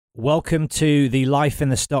Welcome to the Life in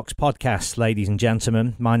the Stocks podcast, ladies and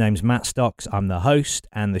gentlemen. My name's Matt Stocks. I'm the host,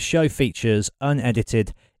 and the show features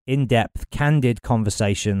unedited, in-depth, candid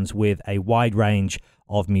conversations with a wide range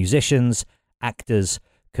of musicians, actors,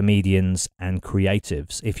 comedians, and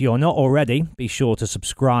creatives. If you're not already, be sure to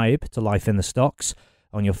subscribe to Life in the Stocks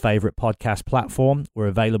on your favorite podcast platform. We're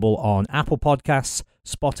available on Apple Podcasts,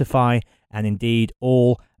 Spotify, and indeed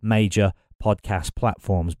all major podcast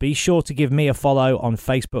platforms. Be sure to give me a follow on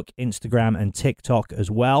Facebook, Instagram, and TikTok as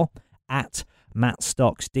well, at Matt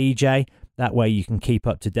Stocks DJ. That way you can keep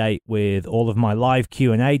up to date with all of my live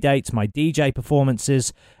Q&A dates, my DJ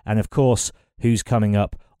performances, and of course, who's coming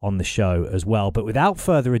up on the show as well. But without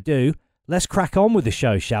further ado, let's crack on with the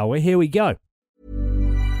show, shall we? Here we go.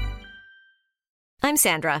 I'm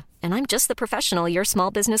Sandra, and I'm just the professional your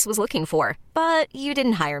small business was looking for. But you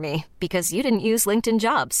didn't hire me because you didn't use LinkedIn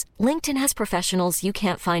Jobs. LinkedIn has professionals you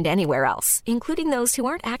can't find anywhere else, including those who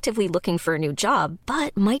aren't actively looking for a new job,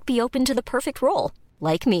 but might be open to the perfect role,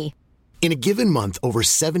 like me. In a given month, over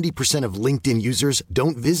 70% of LinkedIn users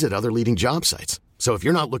don't visit other leading job sites. So if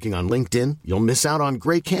you're not looking on LinkedIn, you'll miss out on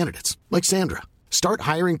great candidates like Sandra. Start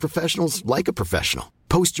hiring professionals like a professional.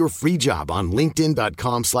 Post your free job on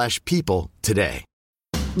linkedin.com/people today.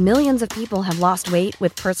 Millions of people have lost weight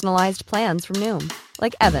with personalized plans from Noom.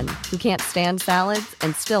 Like Evan, who can't stand salads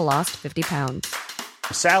and still lost 50 pounds.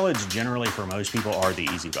 Salads generally for most people are the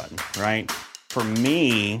easy button, right? For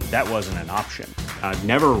me, that wasn't an option. I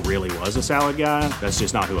never really was a salad guy. That's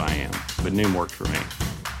just not who I am. But Noom worked for me.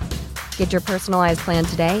 Get your personalized plan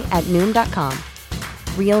today at Noom.com.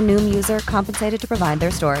 Real Noom user compensated to provide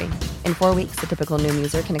their story. In 4 weeks, the typical Noom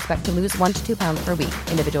user can expect to lose 1 to 2 pounds per week.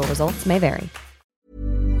 Individual results may vary.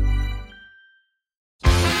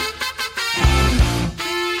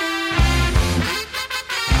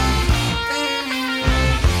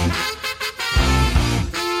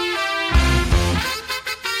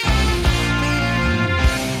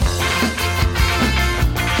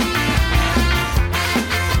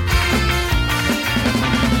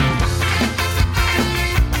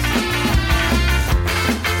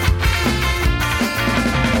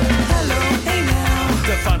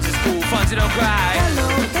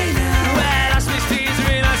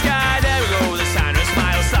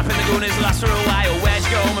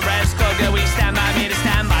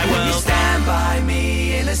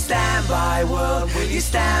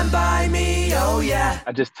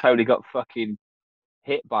 I just totally got fucking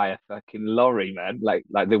hit by a fucking lorry, man. Like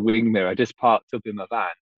the wing mirror. I just parked up in my van,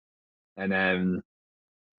 and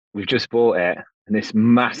we've just bought it, and this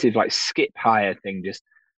massive like skip hire thing just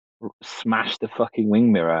smashed the fucking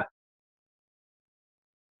wing mirror.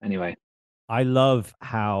 Anyway, I love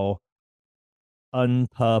how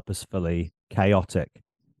unpurposefully chaotic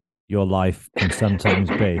your life can sometimes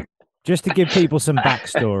be. Just to give people some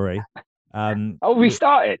backstory. we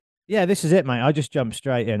started. Yeah, this is it, mate. I just jumped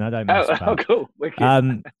straight in. I don't mess about. Cool.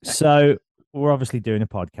 Wicked. So we're obviously doing a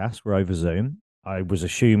podcast. We're over Zoom. I was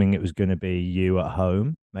assuming it was going to be you at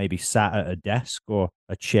home, maybe sat at a desk or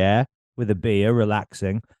a chair with a beer,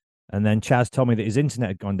 relaxing. And then Chaz told me that his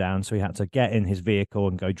internet had gone down, so he had to get in his vehicle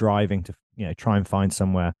and go driving to, try and find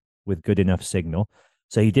somewhere with good enough signal.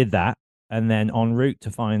 So he did that. And then en route to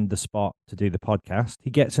find the spot to do the podcast,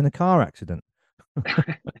 he gets in a car accident.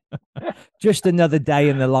 Just another day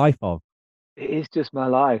in the life of. It is just my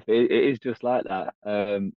life. It is just like that.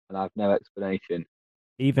 And I have no explanation.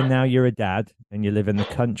 Even now you're a dad and you live in the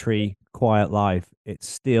country, quiet life, it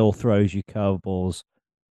still throws you curveballs.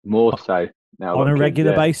 More so now. On a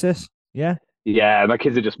regular basis? Yeah? Yeah, my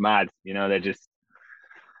kids are just mad. They're just,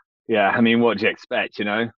 yeah, I mean, what do you expect,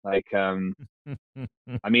 Like,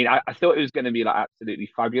 I mean, I thought it was going to be like absolutely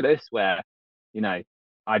fabulous where,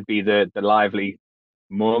 I'd be the lively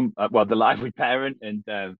mum, the lively parent, and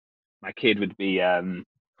my kid would be,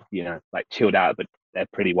 like chilled out, but they're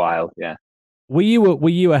pretty wild. Yeah. Were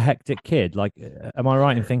you a hectic kid? Like, am I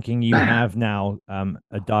right in thinking you have now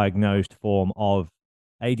a diagnosed form of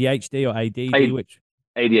ADHD or ADD? Which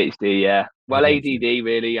ADHD, yeah. Well, ADD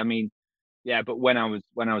really. I mean, yeah. But when I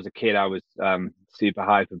was a kid, I was super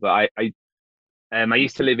hyper. But I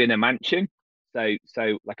used to live in a mansion, so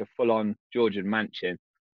like a full on Georgian mansion.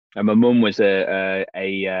 And my mum was a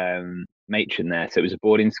matron there, so it was a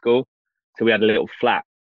boarding school. So we had a little flat,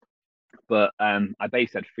 but I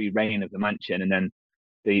basically had free reign of the mansion, and then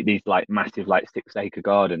these like massive like 6-acre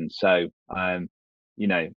gardens. So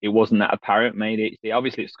it wasn't that apparent made it.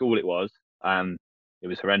 Obviously at school it was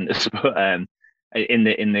horrendous, but in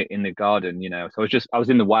the garden, So I was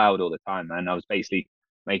in the wild all the time, man. I was basically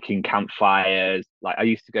making campfires. Like I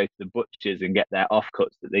used to go to the butchers and get their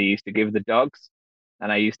offcuts that they used to give the dogs.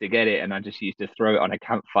 and I used to get it, and I just used to throw it on a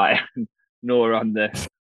campfire and gnaw on the,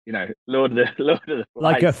 Lord of the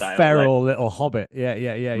Like Flies a style. Like, feral little hobbit. Yeah,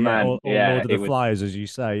 yeah, yeah, yeah. man, Or yeah, Lord of the it was, Flies, as you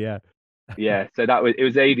say. Yeah. yeah. So it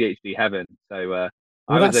was ADHD heaven. So Well,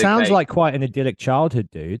 I that was sounds okay. like quite an idyllic childhood,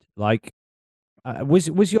 dude. Like,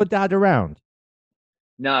 was your dad around?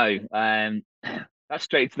 No, that's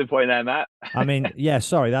straight to the point there, Matt. I mean, yeah.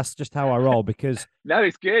 Sorry, that's just how I roll because No,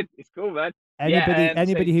 it's good. It's cool, man. anybody Yeah.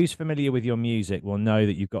 anybody who's familiar with your music will know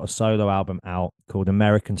that you've got a solo album out called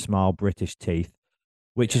American Smile, British Teeth,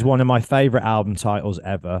 which is Yeah. one of my favorite album titles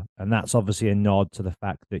ever. And that's obviously a nod to the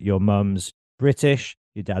fact that your mum's British,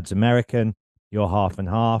 your dad's American, you're half and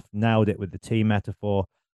half. Nailed it with the tea metaphor.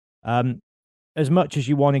 Um, as much as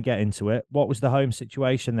you want to get into it, what was the home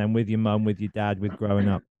situation then with your mum, with your dad, with growing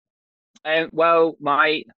up? Well,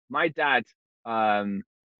 my dad, um,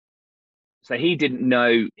 so he didn't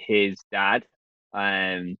know his dad,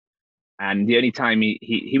 um, and the only time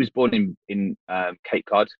he was born in Cape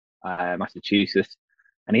Cod, Massachusetts,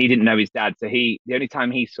 and he didn't know his dad. So the only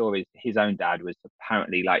time he saw his own dad was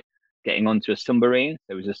apparently like getting onto a submarine.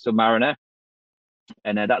 There was a submariner,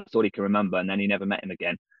 and that's all he can remember. And then he never met him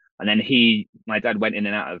again. And then my dad went in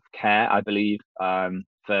and out of care, I believe,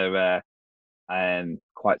 for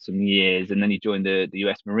quite some years, and then he joined the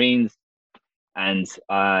U.S. Marines, and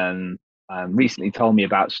recently told me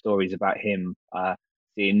about stories about him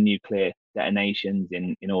seeing nuclear detonations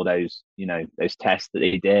in all those those tests that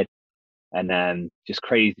he did, and just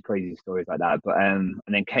crazy stories like that. But and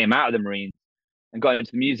then came out of the Marines and got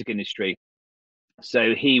into the music industry.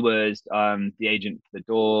 So he was the agent for the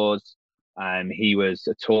Doors. He was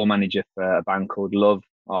a tour manager for a band called Love,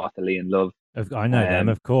 Arthur Lee and Love. I know them, Um,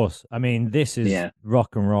 of course. I mean, this is yeah,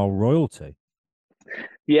 rock and roll royalty.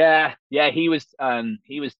 yeah. He was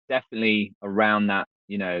definitely around that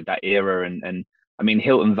that era, and I mean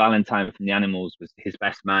Hilton Valentine from the Animals was his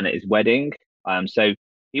best man at his wedding. So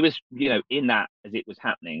he was in that as it was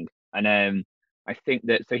happening, and I think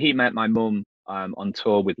that so he met my mum on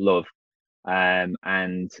tour with Love, and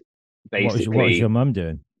What was your basically mum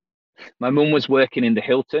doing? my mum was working in the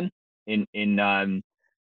Hilton in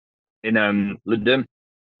London,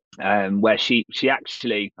 where she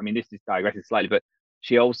actually, I mean, this is digressing slightly, but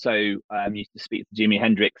she also used to speak to Jimi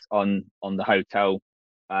Hendrix on the hotel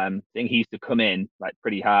thing. He used to come in like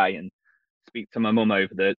pretty high and speak to my mum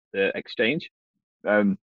over the exchange.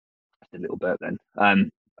 Just a little bit then.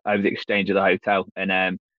 Over the exchange of the hotel,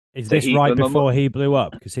 and Is so this he, right my mum, before he blew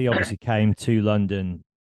up? Because he obviously came to London,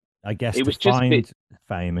 I guess, it to was just bit, find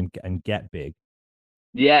fame and get big.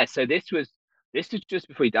 yeah. So this was just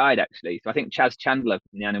before he died, actually. So I think Chaz Chandler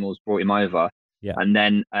from the Animals brought him over, Yeah. and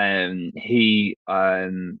then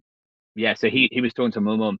yeah, so he was talking to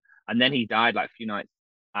my mum, and then he died like a few nights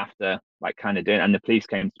after, like kind of doing. And the police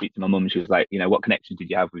came to speak to my mum, and she was like, what connection did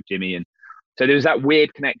you have with Jimmy? And so there was that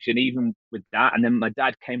weird connection, even with that. And then my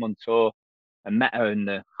dad came on tour and met her in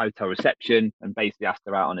the hotel reception, and basically asked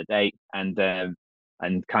her out on a date, and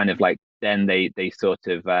kind of like then they sort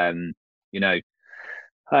of you know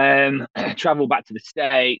traveled back to the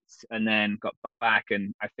States and then got back.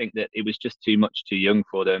 And I think that it was just too young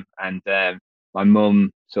for them. And my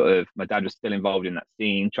mum my dad was still involved in that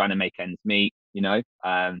scene, trying to make ends meet,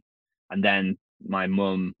 and then my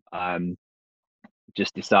mum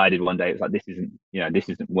just decided one day, it's like, this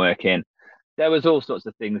isn't working. There was all sorts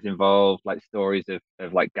of things involved, like stories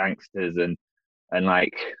of like gangsters and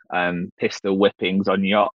like pistol whippings on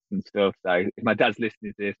yachts and stuff. So if my dad's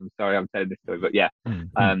listening to this, I'm sorry I'm telling this story, but yeah,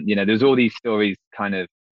 Mm-hmm. there's all these stories kind of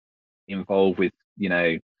involved with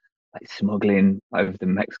like smuggling over the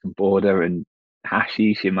Mexican border and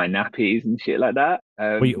hashish in my nappies and shit like that.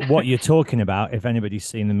 What you're talking about, if anybody's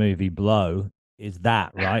seen the movie Blow, is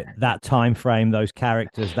that right? That time frame, those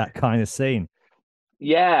characters, that kind of scene.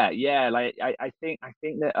 Yeah, like I think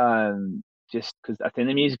that just because I think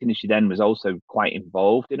the music industry then was also quite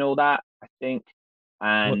involved in all that, I think.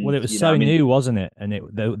 Well, And it was so I mean, new, wasn't it? And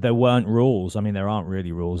there weren't rules. I mean, there aren't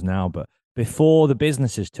really rules now, but before the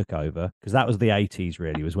businesses took over, because that was the 80s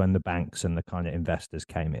really, was when the banks and the kind of investors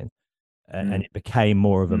came in, and mm, it became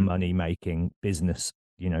more of a mm, money making business,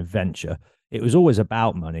 venture. It was always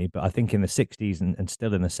about money, but I think in the 60s and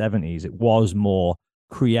still in the 70s, it was more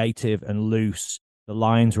creative and loose. The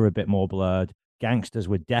lines were a bit more blurred. Gangsters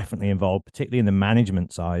were definitely involved, particularly in the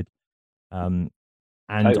management side. Um,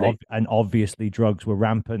 totally. and obviously drugs were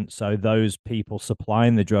rampant, so those people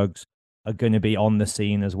supplying the drugs are going to be on the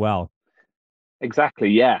scene as well. Exactly.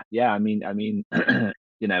 Yeah. I mean,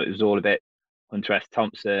 it was all a bit Hunter S.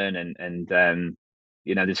 Thompson and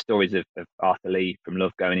there's stories of Arthur Lee from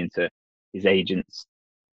Love going into his agents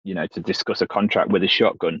to discuss a contract with a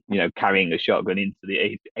shotgun, carrying a shotgun into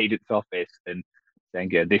the agent's office and saying,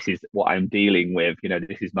 yeah, this is what I'm dealing with,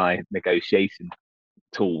 this is my negotiation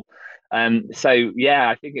tool. So yeah,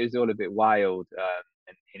 I think it was all a bit wild,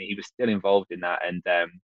 and he was still involved in that. And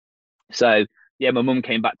so yeah, my mum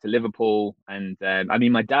came back to Liverpool, and I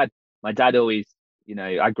mean, my dad always,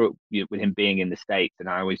 I grew up with him being in the States, and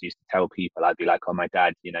I always used to tell people, I'd be like, oh, my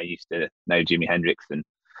dad, used to know Jimi Hendrix and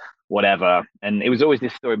whatever, and it was always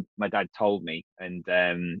this story my dad told me, and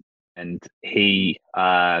he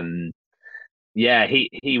yeah,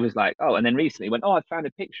 he was like, oh, and then recently went, oh, I found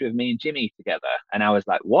a picture of me and Jimmy together, and I was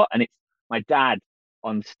like, what? And it's my dad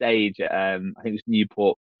on stage at I think it was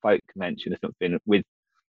Newport Folk Convention or something, with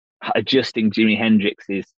adjusting Jimi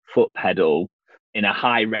Hendrix's foot pedal in a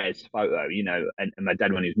high res photo, and my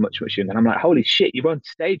dad when he was much, much younger. And I'm like, holy shit, you're on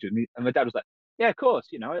stage with me. And my dad was like, yeah, of course,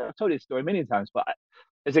 I've told you this story a million times. But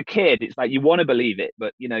as a kid, it's like you want to believe it,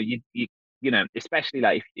 but especially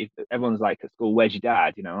like if everyone's like at school, where's your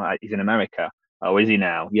dad? He's in America. Oh, is he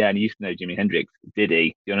now? Yeah, and he used to know Jimi Hendrix. Did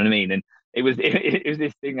he? You know what I mean? And it was it was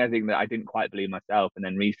this thing I think that I didn't quite believe myself. And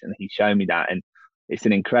then recently he showed me that, and it's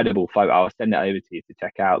an incredible photo. I'll send it over to you to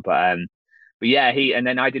check out. But yeah, and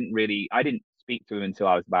then I didn't speak to him until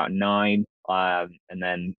I was about 9. And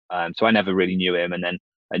then so I never really knew him. And then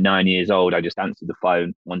at 9 years old, I just answered the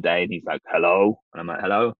phone one day, and he's like, "Hello," and I'm like,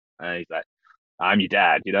 "Hello," and he's like, "I'm your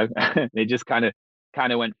dad," It just kind of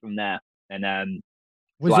went from there. And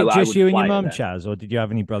Was so it I just would you and your fly mum, there. Chaz, or did you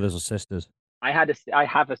have any brothers or sisters? I have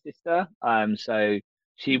a sister. So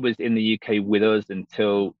she was in the UK with us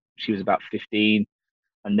until she was about 15.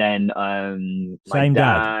 And then my Same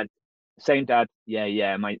dad. dad, same dad. Yeah,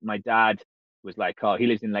 yeah. My dad was like, oh, he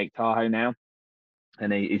lives in Lake Tahoe now,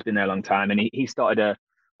 and he's been there a long time. And he started he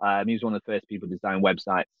was one of the first people to design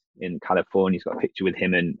websites in California. He's got a picture with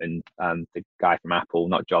him and the guy from Apple,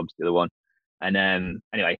 not Jobs, the other one. And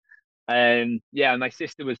anyway, yeah, my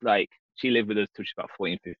sister was like, she lived with us till she's about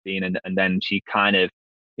 14, 15, and then she kind of,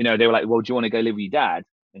 they were like, well, do you want to go live with your dad?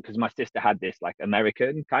 And because my sister had this like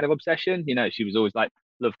American kind of obsession, she was always like,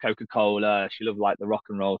 loved Coca-Cola, she loved like the rock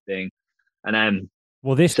and roll thing, and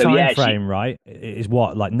Well, this so time yeah, she frame, right, is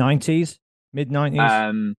what, like 90s, mid 90s,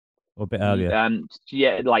 um or a bit earlier.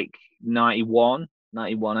 yeah, like 91,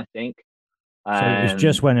 I think. So it was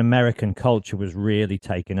just Um, when American culture was really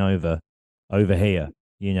taking over here,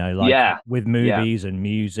 like yeah, with yeah, movies and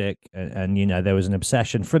music, and there was an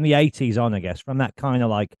obsession from the 80s on, I guess, from that kind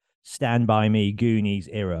of like Stand By Me, Goonies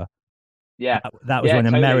era. yeah, That was yeah, when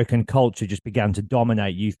totally. American culture just began to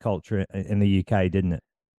dominate youth culture in the UK, didn't it?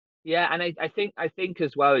 Yeah, and I think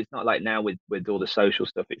as well, it's not like now with all the social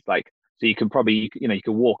stuff. It's like so you can probably you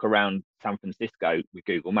can walk around San Francisco with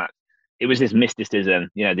Google Maps. It was this mysticism,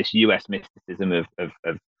 this US mysticism of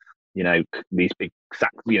these big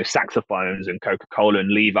saxophones and Coca-Cola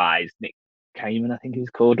and Levi's. Nick Cayman, I think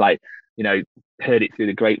he's called. Like you know, heard it through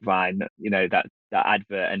the grapevine. That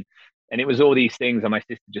advert, and it was all these things. And my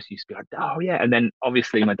sister just used to be like, oh yeah. And then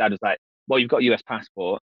obviously my dad was like, well, you've got a US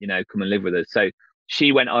passport, come and live with us. So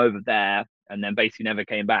she went over there and then basically never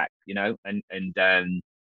came back, and and then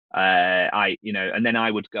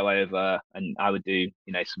I would go over and I would do,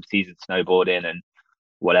 some season snowboarding and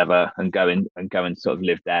whatever, and go and sort of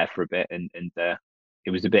live there for a bit, and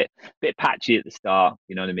it was a bit patchy at the start,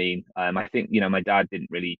 you know what I mean? I think my dad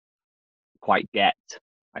didn't really quite get,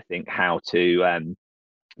 I think, how to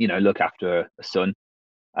look after a son,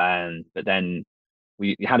 but then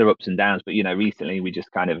we had our ups and downs, but recently we just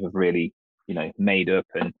kind of have really made up.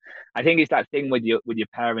 And I think it's that thing with your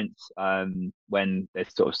parents, when they're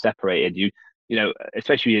sort of separated,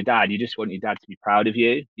 especially your dad, you just want your dad to be proud of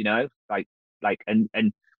you, and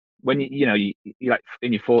when you're like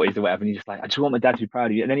in your 40s or whatever, and you're just like, I just want my dad to be proud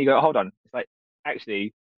of you, and then you go, hold on, it's like,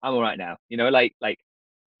 actually I'm all right now, like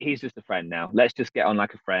he's just a friend now. Let's just get on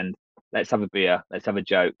like a friend. Let's have a beer. Let's have a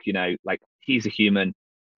joke. Like he's a human.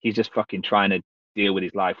 He's just fucking trying to deal with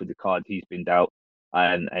his life with the cards he's been dealt.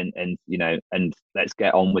 And let's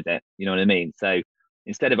get on with it. You know what I mean? So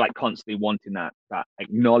instead of like constantly wanting that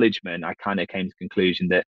acknowledgement, I kind of came to the conclusion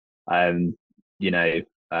that you know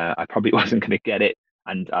I probably wasn't going to get it,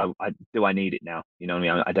 and I need it now. You know what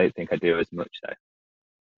I mean? I don't think I do as much so.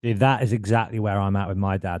 Dude, that is exactly where I'm at with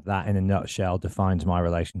my dad. That, in a nutshell, defines my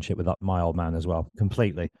relationship with my old man as well,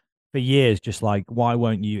 completely. For years, just like, why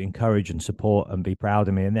won't you encourage and support and be proud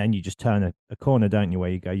of me? And then you just turn a corner, don't you, where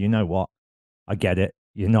you go, you know what? I get it.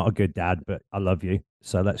 You're not a good dad, but I love you.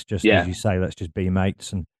 So let's just, as Yeah, you say, let's just be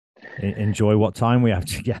mates and enjoy what time we have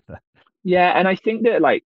together. yeah, and I think that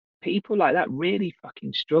like people like that really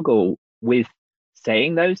fucking struggle with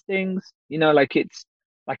saying those things. Like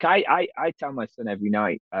Like I tell my son every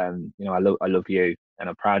night, I love you and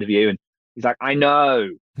I'm proud of you. And he's like, I know.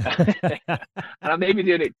 And I may be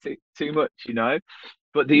doing it too much,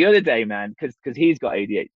 But the other day, man, because he's got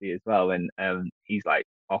ADHD as well, and he's like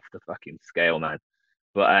off the fucking scale, man.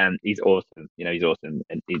 But he's awesome, he's awesome,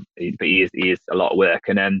 and but he is a lot of work,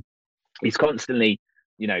 and he's constantly,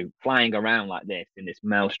 flying around like this in this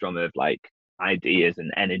maelstrom of like ideas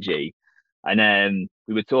and energy. And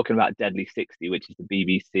we were talking about Deadly 60, which is the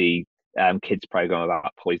BBC kids program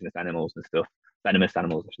about poisonous animals and stuff, venomous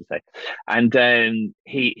animals, I should say. And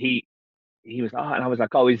he was, oh, and I was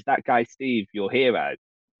like, oh, is that guy Steve your hero?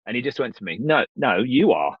 And he just went to me, no, no,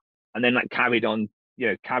 you are. And then like carried on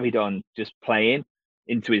just playing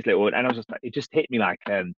into his little, and I was just like, it just hit me like,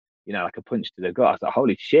 like a punch to the gut. I was like,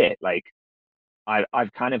 holy shit, like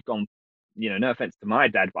I've kind of gone, no offense to my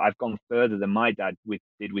dad, but I've gone further than my dad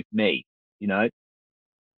did with me, you know.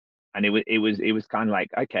 And it was kind of like,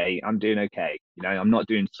 okay, I'm doing okay, I'm not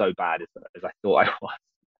doing so bad as I thought I was.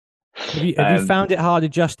 Have you found it hard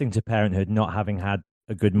adjusting to parenthood, not having had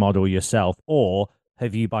a good model yourself, or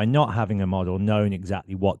have you, by not having a model, known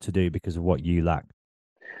exactly what to do because of what you lack?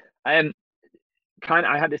 Um,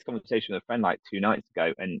 I had this conversation with a friend like 2 nights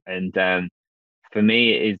ago, and for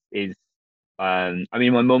me it is I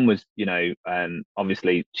mean, my mum was,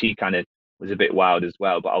 obviously she kind of was a bit wild as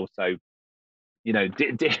well, but also,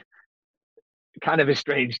 did kind of a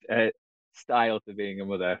strange style to being a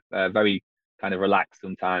mother, very kind of relaxed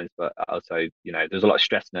sometimes, but also, there's a lot of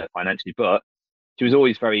stress in her financially, but she was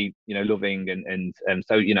always very, loving, and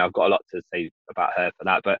so, I've got a lot to say about her for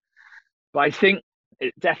that. But I think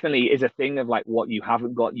it definitely is a thing of like what you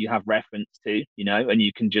haven't got, you have reference to, and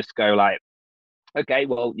you can just go like, okay,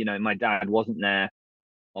 well, my dad wasn't there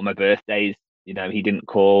on my birthdays. He didn't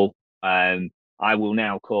call. I will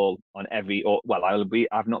now call on every, or well,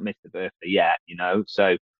 I've not missed a birthday yet,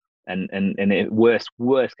 So, and it, worst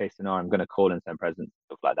case scenario, I'm going to call and send presents,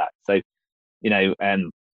 stuff like that. So,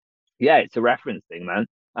 yeah, it's a reference thing, man.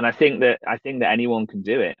 And I think that anyone can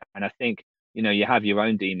do it. And I think, you have your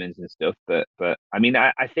own demons and stuff, but I mean,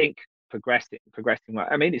 I think progressing.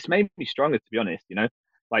 I mean, it's made me stronger, to be honest.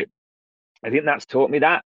 Like I think that's taught me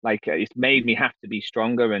that. Like it's made me have to be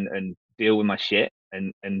stronger and deal with my shit,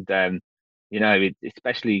 and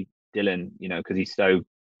especially Dylan, because he's so,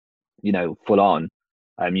 full on.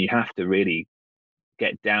 You have to really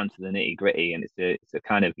get down to the nitty gritty, and it's a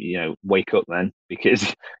kind of, wake up, man,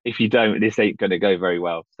 because if you don't, this ain't gonna go very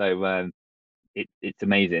well. So it's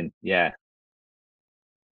amazing. Yeah.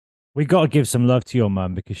 We got to give some love to your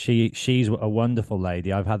mum because she's a wonderful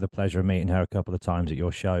lady. I've had the pleasure of meeting her a couple of times at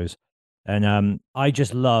your shows, and I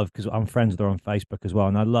just love, because I'm friends with her on Facebook as well,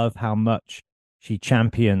 and I love how much she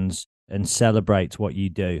champions and celebrates what you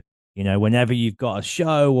do. Whenever you've got a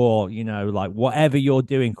show or like whatever you're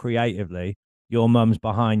doing creatively, your mum's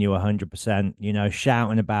behind you 100%.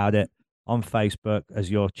 Shouting about it on Facebook as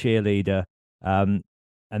your cheerleader, and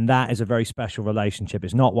that is a very special relationship.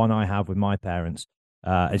 It's not one I have with my parents.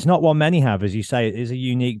 It's not one many have, as you say. It is a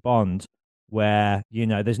unique bond where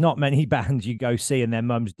there's not many bands you go see and their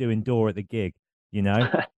mum's doing door at the gig, you know,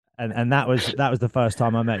 and that was the first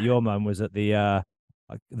time I met your mum, was at the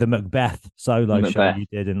Macbeth solo show Macbeth. you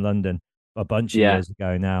did in London a bunch of Yeah. years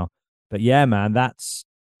ago now. But yeah, man, that's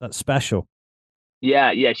special. Yeah,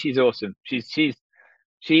 yeah, she's awesome. I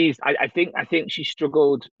think she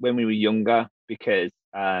struggled when we were younger because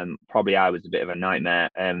probably I was a bit of a nightmare.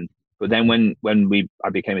 But then when I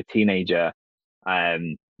became a teenager,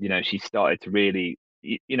 she started to really,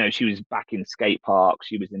 she was back in skate parks.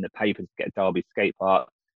 She was in the papers to get Derby skate park.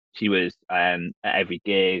 She was at every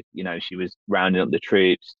gig. She was rounding up the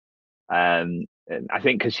troops. And I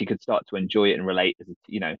think because she could start to enjoy it and relate as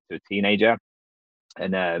to a teenager,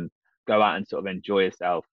 and go out and sort of enjoy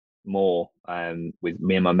herself more with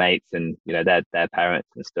me and my mates, and their parents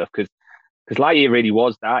and stuff, because Lightyear really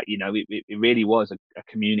was that. It really was a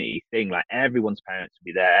community thing. Like everyone's parents would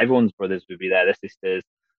be there, everyone's brothers would be there, their sisters.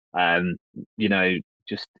 um you know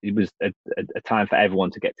just it was a time for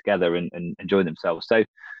everyone to get together and enjoy themselves. So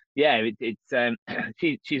yeah,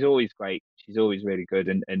 it's she's always great, she's always really good,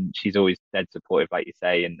 and she's always dead supportive, like you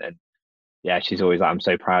say, and yeah, she's always like, I'm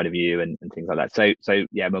so proud of you, and things like that. So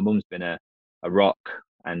yeah, my mum's been a rock,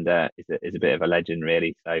 and is a bit of a legend,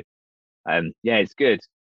 really. So yeah, it's good.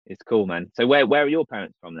 It's cool, man. So where are your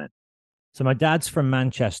parents from then? So my dad's from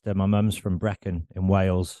Manchester, my mum's from Brecon in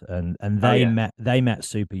Wales, and Oh they yeah, met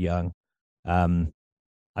super young. Um,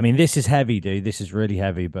 I mean, this is heavy, dude. This is really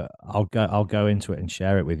heavy, but I'll go into it and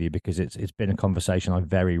share it with you because it's been a conversation I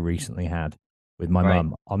very recently had with my right.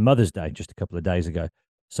 mum on Mother's Day just a couple of days ago.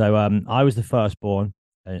 So I was the firstborn,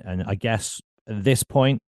 and I guess at this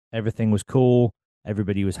point, everything was cool.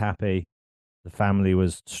 Everybody was happy. The family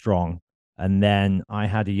was strong. And then I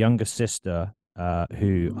had a younger sister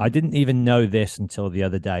who I didn't even know this until the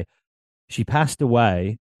other day. She passed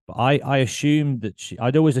away, but I assumed that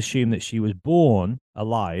I'd always assumed that she was born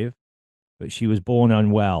alive, but she was born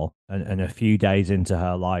unwell. And a few days into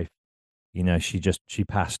her life, she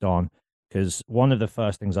passed on. Because one of the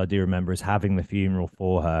first things I do remember is having the funeral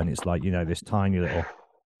for her. And it's like, this tiny little,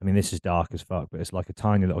 I mean, this is dark as fuck, but it's like a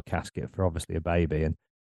tiny little casket for obviously a baby. And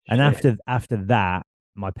Shit. after that,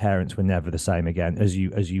 my parents were never the same again, as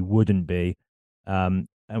you wouldn't be. And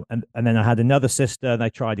then I had another sister, and they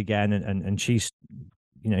tried again, and she's,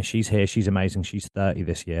 she's here, she's amazing. She's 30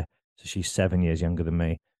 this year, so she's 7 years younger than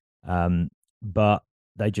me. But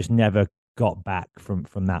they just never got back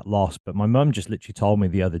from that loss. But my mum just literally told me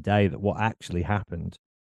the other day that what actually happened,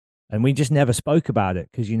 and we just never spoke about it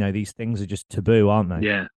because these things are just taboo, aren't they?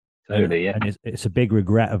 Yeah, And totally. Yeah. and it's a big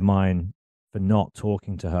regret of mine for not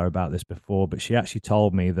talking to her about this before. But she actually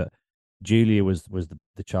told me that Julia was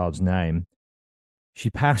the child's name. She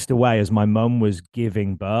passed away as my mum was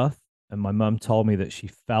giving birth, and my mum told me that she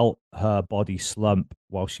felt her body slump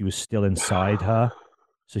while she was still inside her.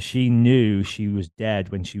 So she knew she was dead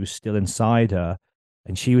when she was still inside her,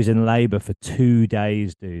 and she was in labor for 2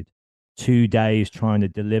 days, dude. 2 days trying to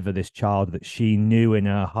deliver this child that she knew in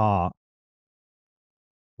her heart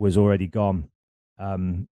was already gone.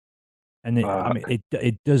 And I mean, Fuck.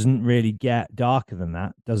 it doesn't really get darker than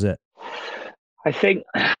that, does it? I think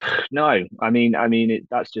no.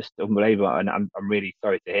 That's just unbelievable, and I'm really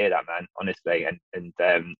sorry to hear that, man. Honestly, and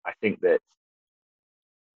I think that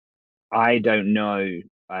I don't know.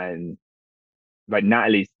 Um, like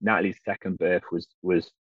Natalie's second birth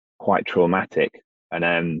was quite traumatic,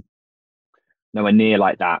 and nowhere near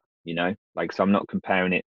like that. Like, so I'm not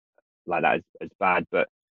comparing it like that as bad, but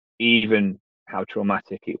even how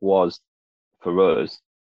traumatic it was for us,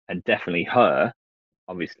 and definitely her,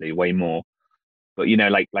 obviously way more. But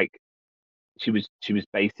like she was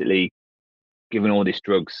basically given all these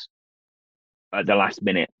drugs at the last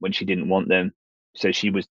minute when she didn't want them. So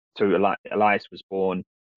Elias was born,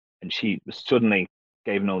 and she was suddenly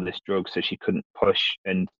given all this drugs, so she couldn't push,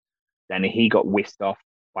 and then he got whisked off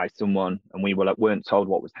by someone, and we weren't told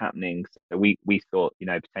what was happening, so we thought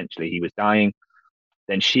potentially he was dying.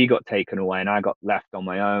 Then she got taken away, and I got left on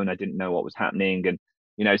my own. I didn't know what was happening, and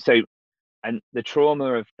so, and the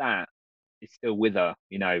trauma of that is still with her,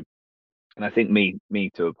 and I think me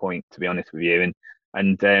to a point, to be honest with you,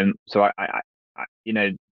 and so I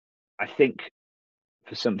think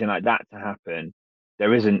for something like that to happen,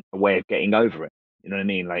 there isn't a way of getting over it. You know what I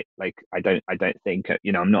mean? Like I don't think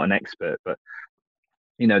I'm not an expert, but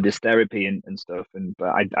there's therapy and stuff, but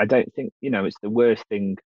I don't think it's the worst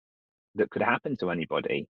thing that could happen to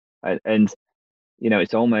anybody, and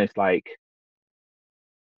it's almost like,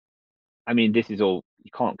 this is all, you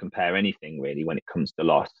can't compare anything really when it comes to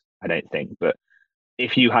loss, I don't think. But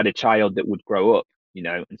if you had a child that would grow up,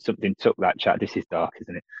 and something took that child, this is dark,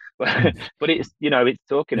 isn't it? But Mm. but it's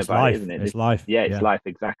talking It's about it, life. isn't it? It's life. Yeah, it's Yeah. life,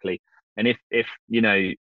 exactly. And if a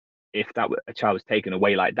child was taken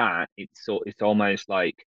away like that, it's almost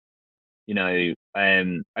like, okay,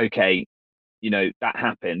 that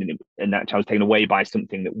happened, and that child was taken away by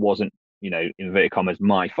something that wasn't, in inverted commas,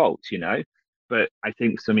 my fault. But I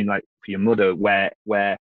think something like for your mother,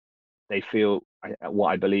 where they feel, what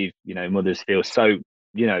I believe, mothers feel so,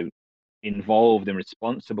 you know, involved and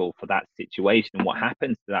responsible for that situation and what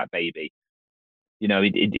happens to that baby.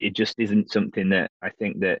 It just isn't something that I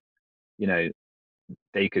think that, you know,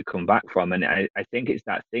 they could come back from. And I think it's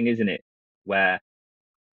that thing, isn't it, where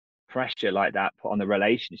pressure like that put on the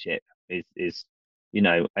relationship is,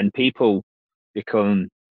 and people become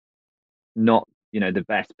not, the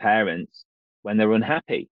best parents when they're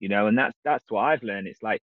unhappy, and that's what I've learned. It's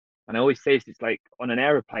like, and I always say this, it's like on an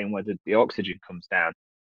aeroplane where the oxygen comes down,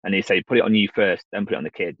 and they say put it on you first, then put it on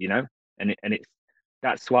the kid, and it's,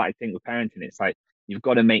 that's what I think with parenting. It's like you've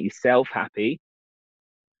got to make yourself happy,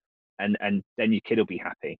 and then your kid will be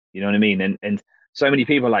happy. You know what I mean? And so many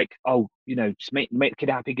people are like, oh, just make the kid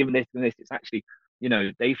happy, give them this and this. It's actually,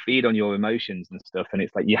 they feed on your emotions and stuff, and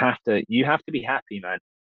it's like you have to be happy, man,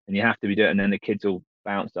 and you have to be doing, and then the kids will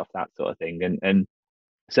bounce off that sort of thing. And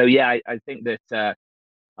so yeah, I think that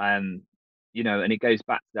and it goes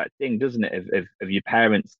back to that thing, doesn't it, of your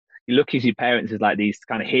parents. You look at your parents as like these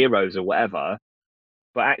kind of heroes or whatever,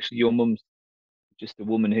 but actually your mum's just a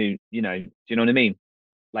woman who, do you know what I mean?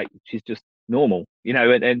 Like, she's just normal,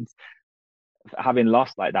 and having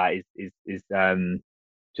lost like that is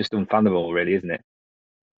just unfathomable, really, isn't it?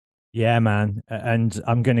 Yeah, man. And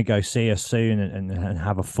I'm going to go see her soon and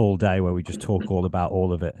have a full day where we just talk all about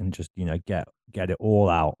all of it and just, get it all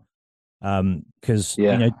out. Because,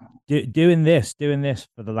 Yeah, doing this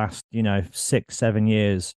for the last, 6, 7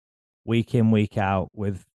 years, week in, week out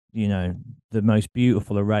with, you know, the most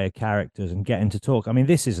beautiful array of characters and getting to talk. I mean,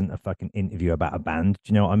 this isn't a fucking interview about a band.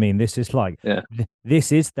 Do you know what I mean? This is like, yeah,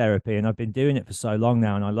 this is therapy. And I've been doing it for so long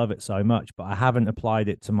now and I love it so much, but I haven't applied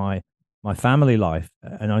it to my family life.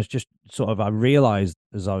 And I was just I realized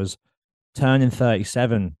as I was turning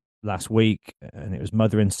 37 last week, and it was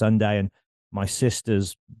Mothering Sunday, and my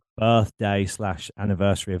sister's birthday slash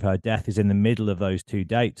anniversary of her death is in the middle of those two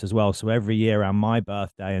dates as well. So every year around my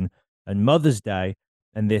birthday and Mother's Day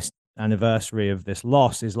and this anniversary of this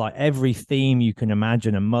loss is like every theme you can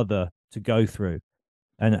imagine a mother to go through.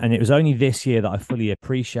 And it was only this year that I fully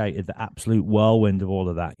appreciated the absolute whirlwind of all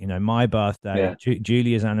of that. My birthday, yeah,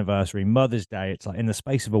 Julia's anniversary, Mother's Day. It's like in the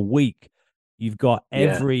space of a week, you've got yeah,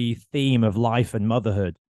 every theme of life and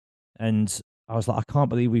motherhood. And I was like, I can't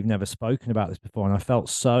believe we've never spoken about this before. And I felt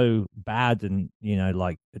so bad and,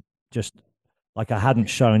 like just like I hadn't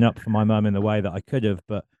shown up for my mum in the way that I could have.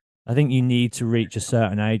 But I think you need to reach a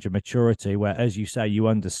certain age of maturity where, as you say, you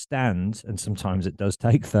understand, and sometimes it does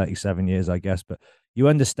take 37 years, I guess, but you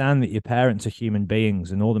understand that your parents are human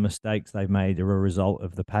beings and all the mistakes they've made are a result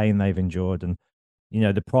of the pain they've endured and,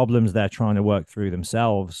 the problems they're trying to work through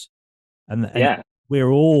themselves. And yeah, we're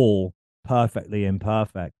all perfectly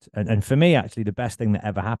imperfect. And for me, actually, the best thing that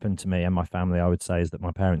ever happened to me and my family, I would say, is that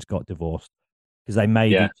my parents got divorced because they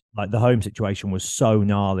made yeah, each like the home situation was so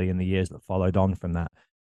gnarly in the years that followed on from that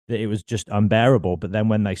that it was just unbearable. But then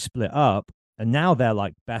when they split up, and now they're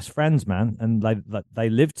like best friends, man, and they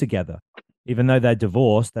live together, even though they're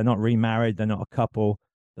divorced, they're not remarried, they're not a couple.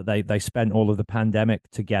 That they spent all of the pandemic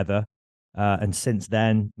together, and since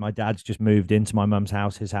then, my dad's just moved into my mum's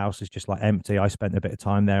house. His house is just like empty. I spent a bit of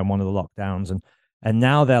time there in one of the lockdowns, and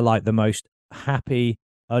now they're like the most happy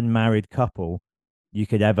unmarried couple you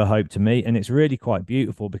could ever hope to meet. And it's really quite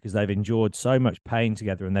beautiful because they've endured so much pain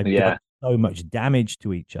together and they've done yeah, so much damage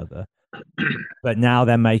to each other. But now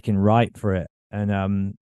they're making right for it.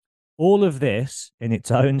 And all of this, in its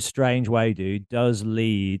own strange way, dude, does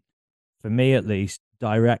lead, for me at least,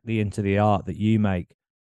 directly into the art that you make.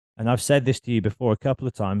 And I've said this to you before a couple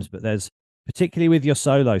of times, but there's particularly with your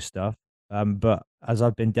solo stuff. But as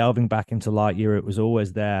I've been delving back into Lightyear, it was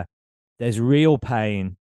always there. There's real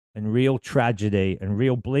pain and real tragedy and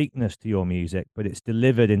real bleakness to your music, but it's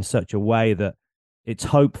delivered in such a way that it's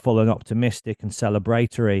hopeful and optimistic and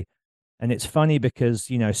celebratory. And it's funny because,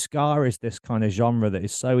 ska is this kind of genre that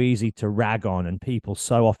is so easy to rag on, and people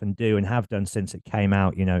so often do and have done since it came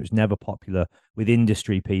out. It's never popular with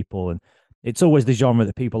industry people. And it's always the genre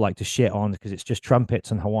that people like to shit on because it's just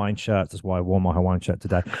trumpets and Hawaiian shirts. That's why I wore my Hawaiian shirt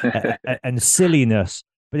today. And silliness.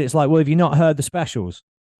 But it's like, well, have you not heard the specials?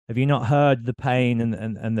 Have you not heard the pain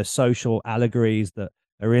and the social allegories that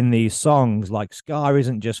are in these songs? Like, ska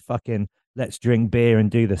isn't just fucking let's drink beer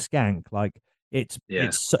and do the skank. Like, it's yeah,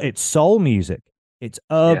 it's soul music. It's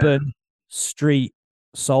yeah, urban street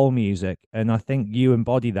soul music, and I think you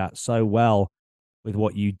embody that so well with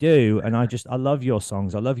what you do. And I love your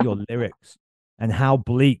songs. I love your lyrics and how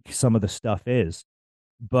bleak some of the stuff is,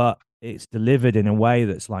 but it's delivered in a way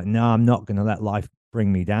that's like, no, I'm not going to let life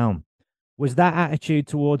bring me down. Was that attitude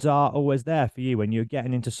towards art always there for you when you were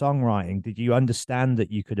getting into songwriting? Did you understand that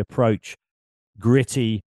you could approach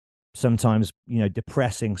gritty, sometimes,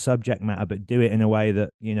 depressing subject matter, but do it in a way that,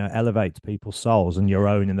 elevates people's souls and your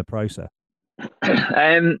own in the process?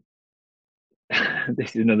 um,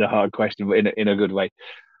 this is another hard question, but in a good way.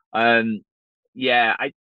 Um, yeah,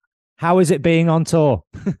 I. How is it being on tour?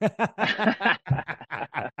 How's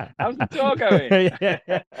the tour going? Yeah.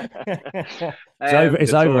 It's over.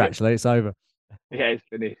 It's The over. tour, Actually, it's over. yeah, it's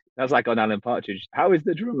finished. That's like on Alan Partridge. How is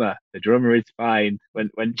the drummer? The drummer is fine. When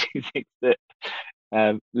she thinks that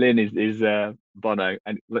Lynn is Bono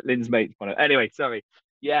and Lynn's mate's Bono. Anyway, sorry.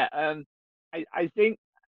 Yeah, I think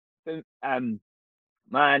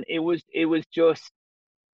man, it was just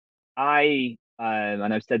and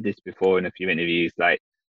I've said this before in a few interviews, like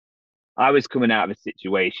I was coming out of a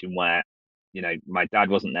situation where, my dad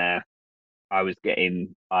wasn't there. I was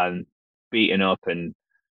getting beaten up and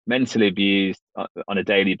mentally abused on a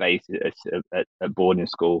daily basis at boarding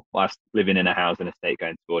school whilst living in a housing estate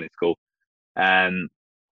going to boarding school. Um,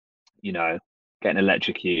 you know, getting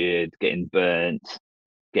electrocuted, getting burnt,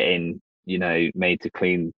 getting, made to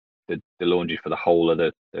clean the laundry for the whole of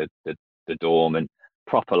the dorm and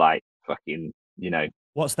proper like fucking,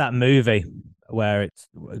 What's that movie where it's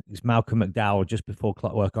Malcolm McDowell just before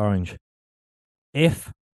Clockwork Orange?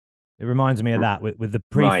 If It reminds me of that with the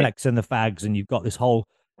Right. prefects and the fags, and you've got this whole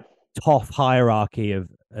tough hierarchy of,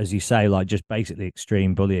 as you say, like just basically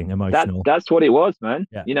extreme bullying, emotional. That's what it was, man.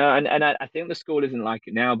 Yeah, And I think the school isn't like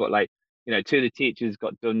it now, but like, two of the teachers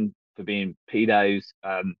got done for being pedos.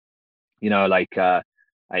 Like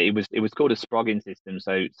it was called a sprogging system.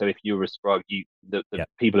 So if you were a sprog, the yeah,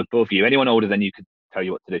 people above you, anyone older than you could tell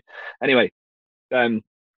you what to do. Anyway, um,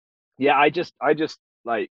 yeah, I just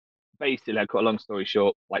like basically, I cut a long story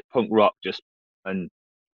short, like punk rock just and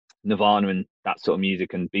Nirvana and that sort of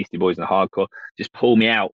music and Beastie Boys and hardcore just pull me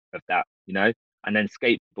out of that, and then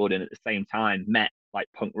skateboarding at the same time met like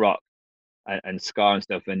punk rock and ska and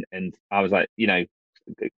stuff, and I was like, a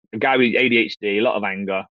guy with ADHD, a lot of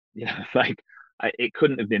anger, like it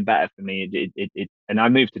couldn't have been better for me. And I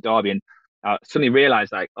moved to Derby and suddenly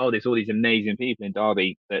realized like, oh, there's all these amazing people in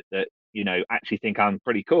Derby that actually think I'm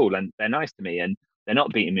pretty cool and they're nice to me and they're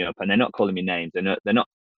not beating me up and they're not calling me names and they're not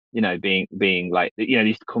being like, they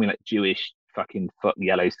used to call me like Jewish fucking fuck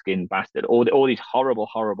yellow skin bastard, all these horrible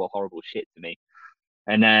shit to me,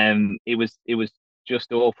 and it was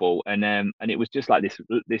just awful, and it was just like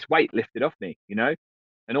this weight lifted off me,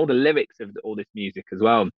 and all the lyrics of all this music as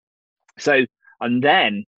well. So, and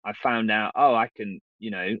then I found out, oh, I can,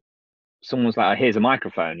 someone's like, oh, here's a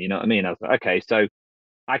microphone, you know what I mean? I was like, okay, so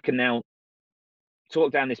I can now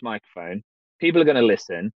talk down this microphone. People are going to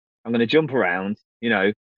listen. I'm going to jump around,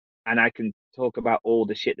 and I can talk about all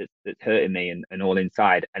the shit that's hurting me and all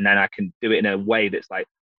inside. And then I can do it in a way that's like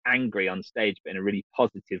angry on stage, but in a really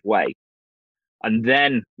positive way. And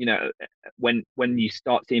then, when you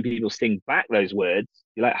start seeing people sing back those words,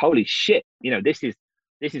 you're like, holy shit, this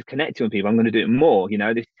is connecting with people. I'm going to do it more,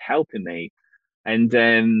 this is helping me. And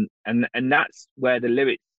that's where the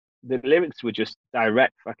lyrics were just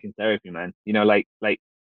direct fucking therapy, man. Like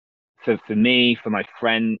for me, for my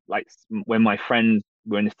friend, like when my friends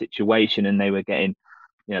were in a situation and they were getting,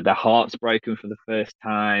 their hearts broken for the first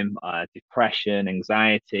time, depression,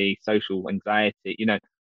 anxiety, social anxiety,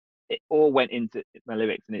 it all went into my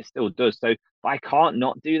lyrics and it still does. So I can't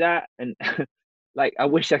not do that. And like, I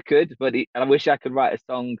wish I could, but I wish I could write a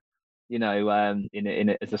song, as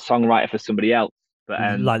a songwriter for somebody else.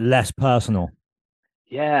 But like less personal.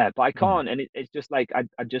 yeah, but I Mm. can't. And it's just like,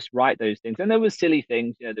 I just write those things. And there was silly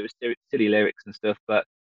things, there was silly lyrics and stuff, but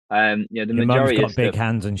the Your mum's majority of got big stuff.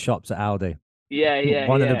 hands and shops at Aldi. Yeah, yeah,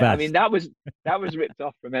 One of the yeah. I mean, best. that was ripped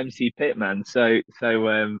off from MC Pitman.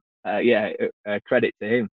 Yeah, credit to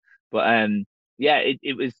him. But yeah,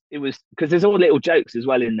 it was because there's all little jokes as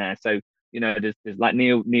well in there. So there's like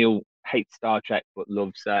Neil hates Star Trek but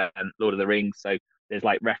loves Lord of the Rings. So there's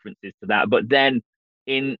like references to that. But then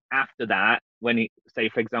in after that, when he say,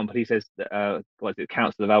 for example, he says that what is it,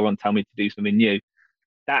 Council of Elrond tell me to do something new.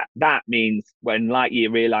 That means when Lightyear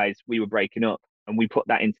realized we were breaking up, and we put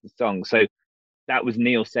that into the song. So that was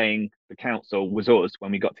Neil saying the council was us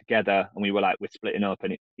when we got together and we were like, we're splitting up,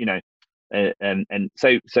 and and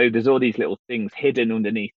so there's all these little things hidden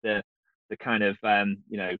underneath the kind of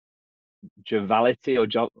joviality or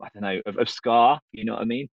job, I don't know, of Scar, you know what I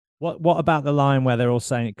mean? What about the line where they're all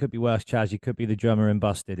saying it could be worse, Chaz? You could be the drummer in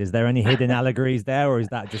Busted. Is there any hidden allegories there, or is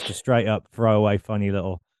that just a straight up throwaway funny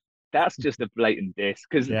little? That's just a blatant diss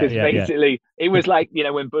because Yeah, yeah, yeah, basically it was like,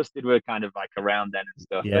 when Busted were kind of like around then and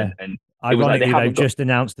stuff, yeah. and it was like they Ironically, they've haven't got. just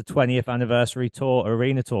announced the 20th anniversary tour,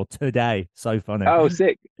 arena tour today. So funny. Oh,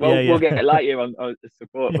 sick. Yeah, Well, we'll yeah. get Lightyear on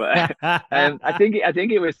support, but I think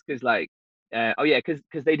it was because like, oh yeah,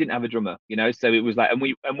 because they didn't have a drummer, so it was like, and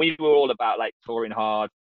we were all about like touring hard,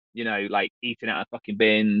 like eating out of fucking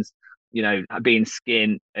bins, being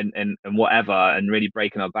skin and whatever, and really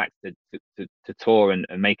breaking our backs to tour and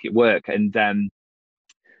make it work, and then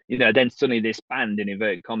suddenly this band in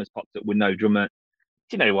inverted commas popped up with no drummer.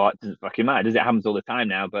 Do you know what? It doesn't fucking matter. Does it happens all the time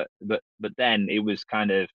now? But then it was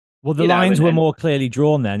kind of, Well, the you know, lines and were and more clearly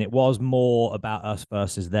drawn then. It was more about us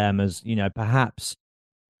versus them, as perhaps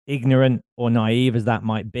ignorant or naive as that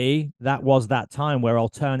might be. That was that time where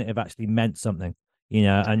alternative actually meant something,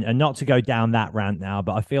 and not to go down that rant now,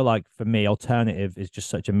 but I feel like for me, alternative is just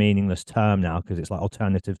such a meaningless term now because it's like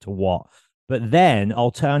alternative to what? But then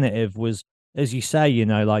alternative was, as you say,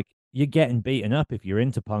 like you're getting beaten up if you're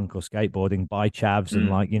into punk or skateboarding by chavs and mm,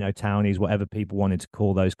 like, townies, whatever people wanted to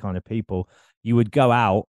call those kind of people. You would go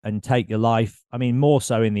out and take your life. I mean, more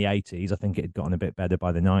so in the 80s. I think it had gotten a bit better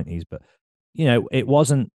by the 90s, but it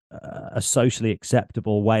wasn't a socially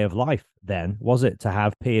acceptable way of life then, was it? To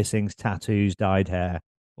have piercings, tattoos, dyed hair,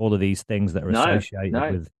 all of these things that are no, associated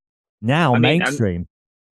no. with now I mean, mainstream.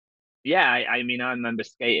 yeah. I mean, I remember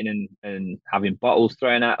skating and having bottles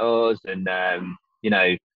thrown at us, and you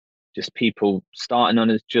know, just people starting on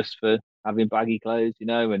us just for having baggy clothes,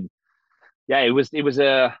 and yeah, it was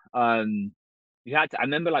a you had to. I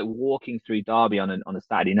remember like walking through Derby on a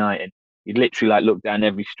Saturday night, and you'd literally like look down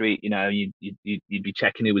every street. You'd be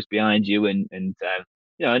checking who was behind you, and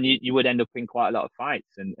you would end up in quite a lot of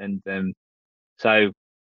fights, and so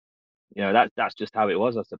that's just how it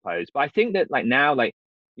was, I suppose. But I think that like now, like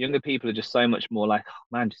younger people are just so much more like, oh,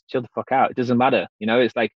 man, just chill the fuck out. It doesn't matter,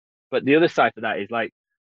 it's like. But the other side of that is like,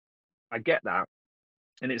 I get that,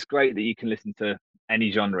 and it's great that you can listen to any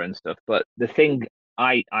genre and stuff. But the thing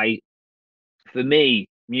I for me,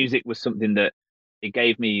 music was something that it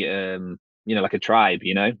gave me, like a tribe,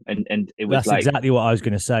 and it was That's like, exactly what I was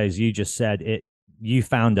going to say. As you just said, it you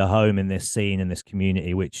found a home in this scene in this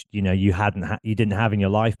community, which you didn't have in your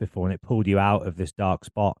life before, and it pulled you out of this dark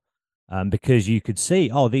spot, because you could see,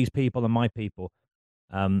 oh, these people are my people.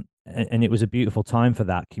 And it was a beautiful time for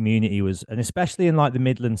that. Community was, and especially in like the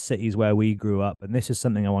Midland cities where we grew up. And this is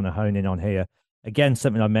something I want to hone in on here. Again,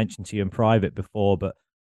 something I mentioned to you in private before, but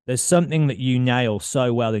there's something that you nail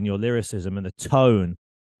so well in your lyricism and the tone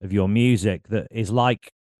of your music that is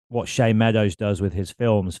like what Shay Meadows does with his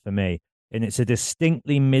films for me. And it's a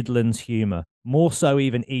distinctly Midlands humor, more so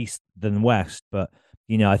even east than west. But,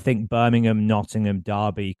 I think Birmingham, Nottingham,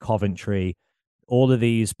 Derby, Coventry, all of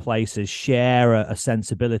these places share a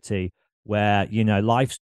sensibility where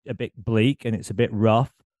life's a bit bleak and it's a bit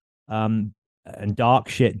rough, um, and dark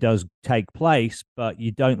shit does take place, but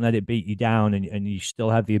you don't let it beat you down, and you still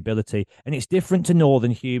have the ability. And it's different to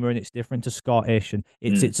Northern humor, and it's different to Scottish, and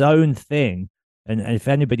it's mm, its own thing. And if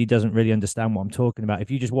anybody doesn't really understand what I'm talking about,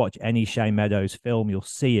 if you just watch any Shane Meadows film, you'll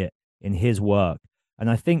see it in his work. And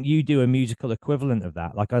I think you do a musical equivalent of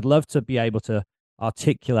that. Like, I'd love to be able to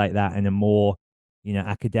articulate that in a more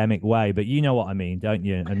academic way, but you know what I mean, don't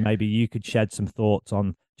you? And maybe you could shed some thoughts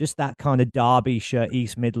on just that kind of Derbyshire,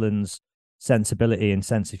 East Midlands sensibility and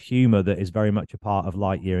sense of humor that is very much a part of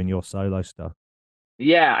Lightyear and your solo stuff.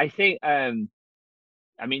 yeah, I think, I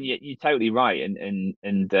mean, you're totally right, and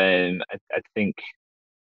I think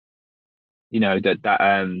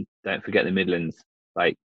that don't forget the Midlands,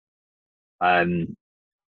 like, um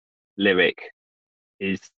lyric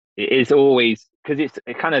is it is always, because it's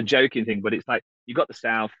a kind of joking thing, but it's like you got the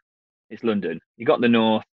South, it's London, you got the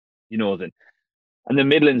North, you're Northern, and the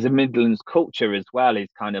Midlands and Midlands culture as well is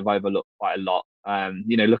kind of overlooked quite a lot.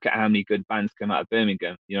 Look at how many good bands come out of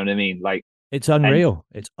Birmingham. You know what I mean? Like, It's and unreal.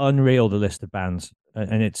 It's unreal, the list of bands,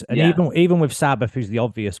 and yeah, even with Sabbath, who's the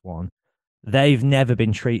obvious one, they've never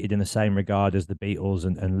been treated in the same regard as the Beatles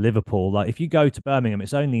and Liverpool. Like, if you go to Birmingham,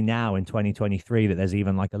 it's only now in 2023 that there's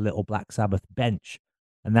even like a little Black Sabbath bench,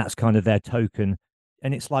 and that's kind of their token.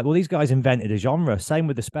 And it's like, well, these guys invented a genre. Same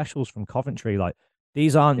with the Specials from Coventry. Like,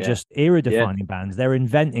 these aren't yeah, just era yeah, defining bands, they're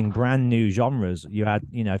inventing brand new genres. You had,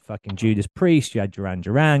 fucking Judas Priest, you had Duran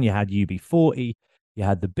Duran, you had UB40, you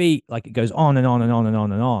had the Beat. Like, it goes on and on and on and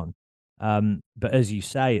on and on. But as you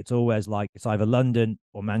say, it's always like it's either London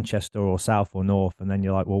or Manchester or South or North, and then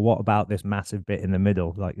you're like, well, what about this massive bit in the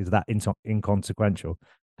middle? Like, is that inconsequential?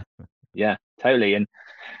 yeah, totally. And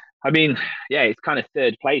I mean, yeah, it's kind of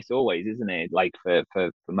third place always, isn't it? Like for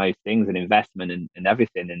most things, and investment and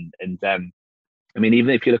everything. And I mean,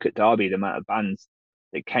 even if you look at Derby, the amount of bands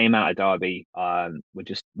that came out of Derby, there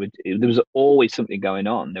was always something going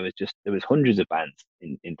on. There was hundreds of bands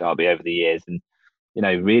in Derby over the years, and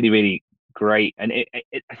really, really great. And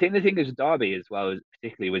I think the thing is with Derby as well,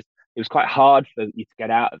 particularly, was it was quite hard for you to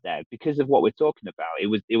get out of there because of what we're talking about. It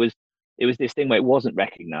was this thing where it wasn't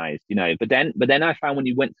recognized, But then I found when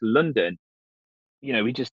you went to London,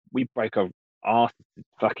 we broke our arse to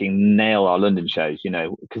fucking nail our London shows,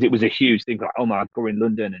 because it was a huge thing. Like, oh my God, we're in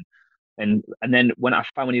London, and then when I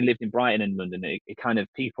found when you lived in Brighton and London, it kind of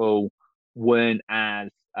people weren't as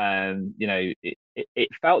it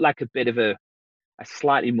felt like a bit of a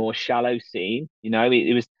slightly more shallow scene.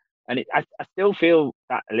 It was, and I still feel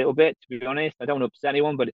that a little bit, to be honest. I don't want to upset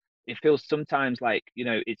anyone, but it feels sometimes like,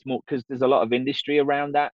 it's more because there's a lot of industry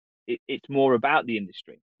around that. It's more about the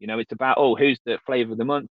industry. It's about, oh, who's the flavor of the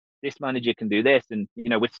month? This manager can do this. And,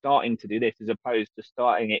 we're starting to do this as opposed to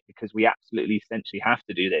starting it because we absolutely essentially have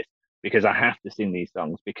to do this because I have to sing these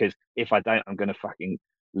songs because if I don't, I'm going to fucking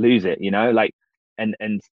lose it, like, and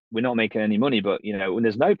we're not making any money, but when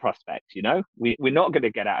there's no prospects, we're not going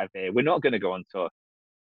to get out of here. We're not going to go on tour.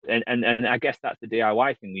 And I guess that's the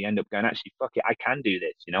DIY thing. We end up going, actually, fuck it, I can do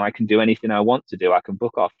this. I can do anything I want to do. I can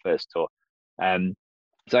book off first tour.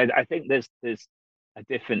 So I think there's a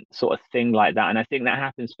different sort of thing like that, and I think that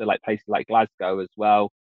happens for like places like Glasgow as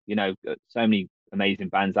well. So many amazing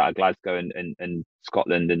bands out of Glasgow and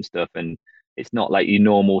Scotland and stuff, and it's not like your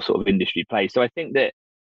normal sort of industry place. So I think that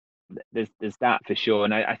there's that for sure,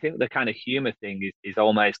 and I think the kind of humor thing is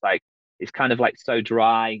almost like it's kind of like so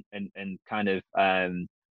dry and kind of I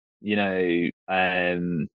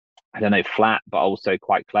don't know, flat, but also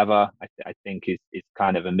quite clever. I think is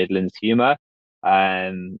kind of a Midlands humor.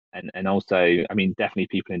 And also, I mean, definitely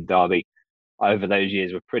people in Derby over those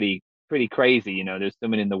years were pretty crazy. There's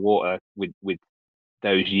someone in the water with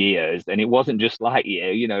those years, and it wasn't just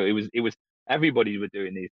Lightyear. It was everybody were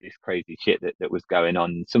doing this crazy shit that was going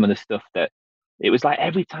on. Some of the stuff that it was like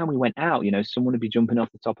every time we went out, someone would be jumping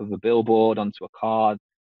off the top of a billboard onto a car.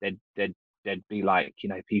 There'd be like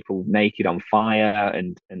people naked on fire,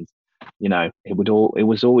 and it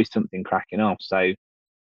was always something cracking off. So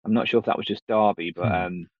I'm not sure if that was just Derby,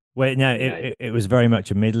 but Wait, no, you know, it was very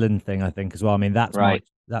much a Midland thing, I think, as well. I mean, right,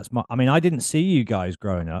 I mean, I didn't see you guys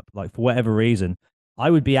growing up, like for whatever reason. I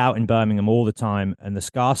would be out in Birmingham all the time, and the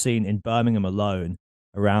ska scene in Birmingham alone,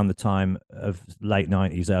 around the time of late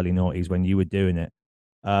 '90s, early noughties when you were doing it.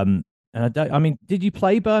 And I mean, did you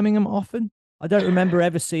play Birmingham often? I don't remember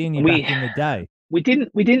ever seeing you we back in the day. we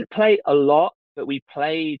didn't play a lot, but we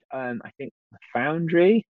played I think the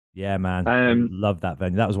Foundry. Yeah, man, I Um, love that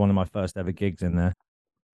venue. That was one of my first ever gigs in there.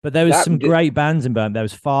 But there was that some great bands in Birmingham. There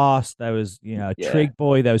was Fast, there was, yeah, Trig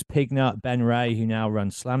Boy, there was Pignut, Ben Ray, who now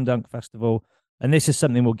runs Slam Dunk Festival. And this is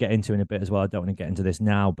something we'll get into in a bit as well. I don't want to get into this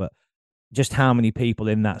now, but just how many people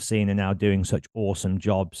in that scene are now doing such awesome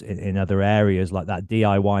jobs in other areas, like that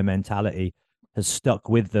DIY mentality has stuck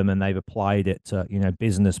with them and they've applied it to,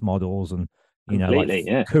 business models and, like completely,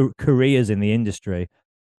 yeah, careers in the industry.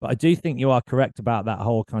 But I do think you are correct about that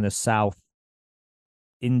whole kind of South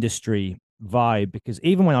industry vibe, because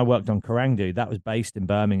even when I worked on Karangu, that was based in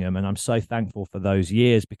Birmingham, and I'm so thankful for those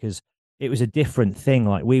years because it was a different thing.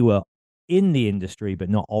 Like we were in the industry, but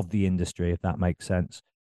not of the industry, if that makes sense.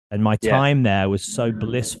 And my yeah, time there was so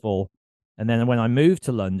blissful. And then when I moved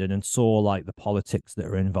to London and saw like the politics that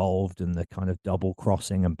are involved and the kind of double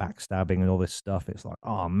crossing and backstabbing and all this stuff, it's like,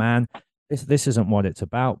 oh man, this isn't what it's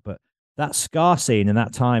about. But that ska scene in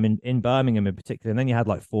that time in Birmingham in particular, and then you had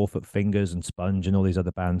like 4 Foot Fingers and Sponge and all these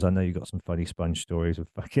other bands. I know you got some funny Sponge stories of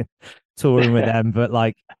fucking touring with them, but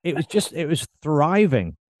like it was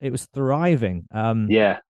thriving. It was thriving.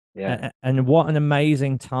 yeah, yeah. And what an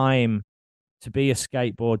amazing time to be a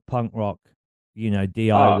skateboard punk rock, Oh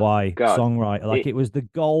DIY God, songwriter. Like it it was the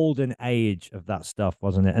golden age of that stuff,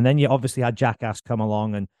 wasn't it? And then you obviously had Jackass come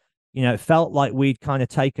along and it felt like we'd kind of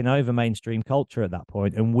taken over mainstream culture at that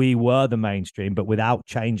point, and we were the mainstream, but without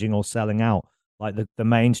changing or selling out. Like the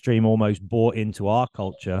mainstream almost bought into our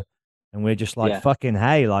culture, and we're just like yeah, fucking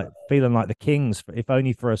hey, like feeling like the kings, if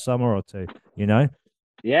only for a summer or two, you know?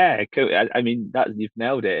 yeah. I mean, that you've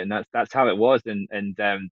nailed it, and that's how it was, and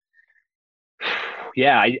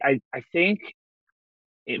yeah, I think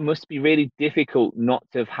it must be really difficult not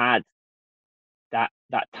to have had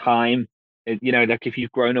that time. Like if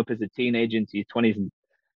you've grown up as a teenager into your 20s and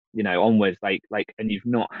onwards, and you've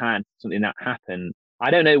not had something that happen. I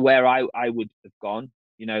don't know where I would have gone,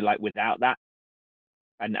 like without that.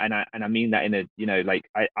 And I mean that in a, like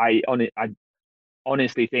I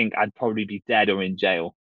honestly think I'd probably be dead or in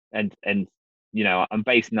jail. And I'm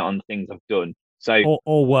basing that on things I've done. So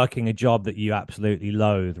Or working a job that you absolutely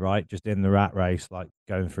loathe, right? Just in the rat race, like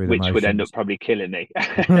going through the which would end up motions. probably killing me.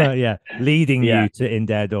 Yeah, leading Yeah. you to in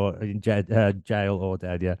dead or in jail or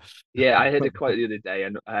dead. Yeah. Yeah, I heard a quote the other day,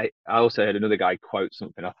 and I also heard another guy quote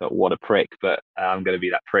something. I thought, what a prick, but I'm going to be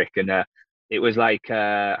that prick. And it was like,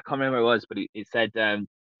 I can't remember what it was, but it said,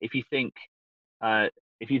 if you think uh,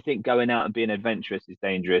 if you think going out and being adventurous is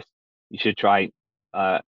dangerous, you should try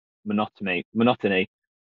uh, monotony.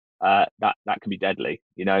 That can be deadly,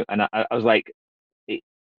 And I was like,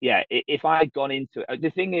 yeah, if I had gone into it,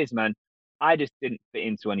 the thing is, man, I just didn't fit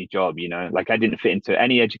into any job, like I didn't fit into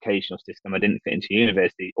any educational system. I didn't fit into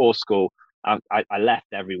university or school. I left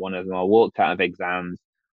every one of them. I walked out of exams.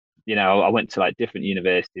 I went to like different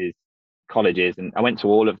universities, colleges, and I went to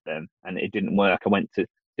all of them, and it didn't work. I went to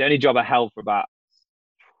the only job I held for about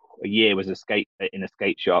a year was in a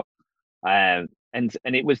skate shop, and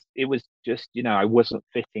it was just I wasn't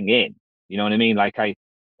fitting in. You know what I mean? Like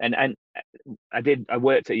and I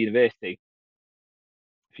worked at university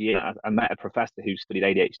for years. I met a professor who studied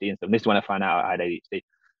ADHD and stuff. And this is when I found out I had ADHD.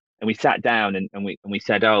 And we sat down and we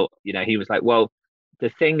said, oh, he was like, well, the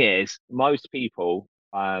thing is, most people,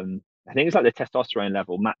 I think it's like the testosterone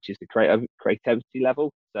level matches the creativity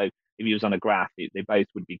level. So if he was on a graph, they both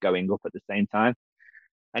would be going up at the same time.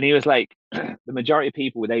 And he was like, the majority of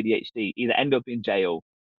people with ADHD either end up in jail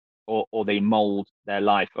or they mold their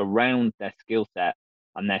life around their skill set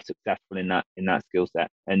and they're successful in that skill set.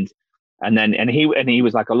 And he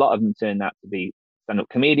was like, a lot of them turn out to be stand-up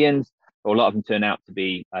comedians, or a lot of them turn out to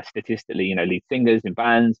be statistically, lead singers in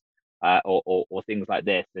bands. or things like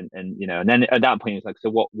this. And and then at that point it's like, so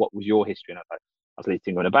what was your history? And I was like, I was lead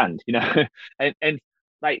singer in a band, and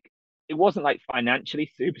like it wasn't like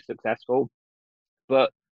financially super successful,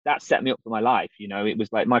 but that set me up for my life. It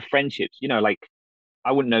was like my friendships, like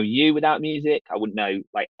I wouldn't know you without music. I wouldn't know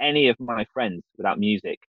like any of my friends without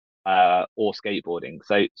music, or skateboarding.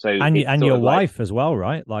 So And it's and sort your of like, wife as well,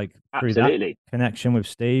 right? Like through that absolutely. connection with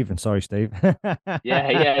Steve. And sorry, Steve.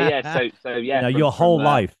 Yeah. So yeah, Your from whole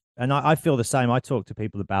life. And I feel the same. I talk to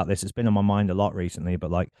people about this. It's been on my mind a lot recently,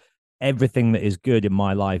 but like everything that is good in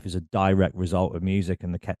my life is a direct result of music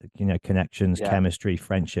and the connections, yeah, chemistry,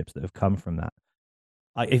 friendships that have come from that.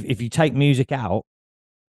 If you take music out,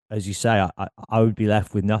 as you say, I would be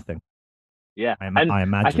left with nothing. yeah. And I I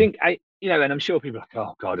imagine. think and I'm sure people are like,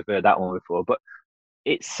 oh God, I've heard that one before, but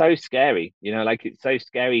it's so scary, like it's so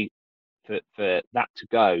scary for that to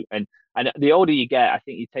go. And the older you get, I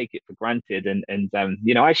think you take it for granted. And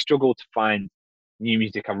I struggle to find new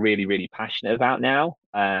music I'm really, really passionate about now.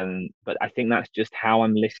 But I think that's just how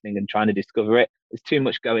I'm listening and trying to discover it. There's too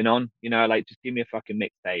much going on, like just give me a fucking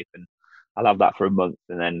mixtape and I'll have that for a month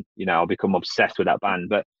and then, I'll become obsessed with that band.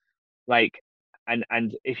 But like,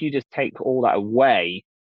 and if you just take all that away,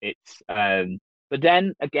 it's but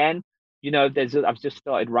then again, I've just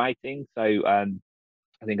started writing. So I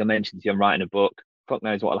think I mentioned to you I'm writing a book. Fuck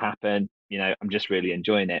knows what'll happen. I'm just really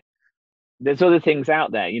enjoying it. There's other things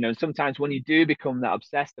out there, sometimes when you do become that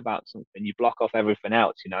obsessed about something, you block off everything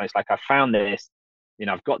else. It's like I found this,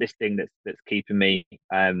 I've got this thing that's keeping me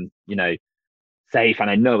safe, and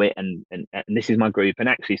I know it, and this is my group. And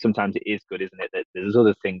actually sometimes it is good, isn't it? That there's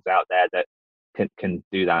other things out there that can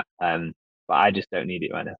do that. But I just don't need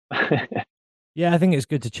it right now. Yeah, I think it's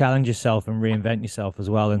good to challenge yourself and reinvent yourself as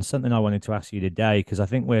well. And something I wanted to ask you today, because I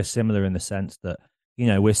think we're similar in the sense that,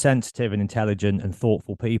 we're sensitive and intelligent and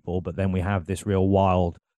thoughtful people, but then we have this real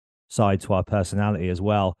wild side to our personality as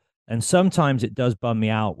well. And sometimes it does bum me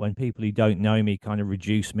out when people who don't know me kind of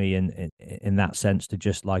reduce me in that sense to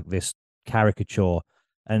just like this caricature.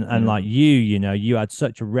 And Mm. like you had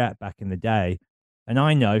such a rep back in the day. And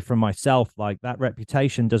I know from myself, like that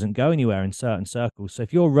reputation doesn't go anywhere in certain circles. So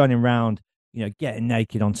if you're running around getting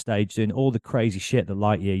naked on stage, doing all the crazy shit that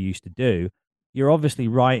Lightyear used to do. You're obviously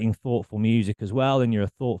writing thoughtful music as well, and you're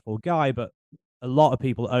a thoughtful guy, but a lot of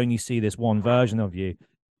people only see this one version of you.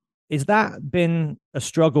 Is that been a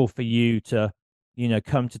struggle for you to,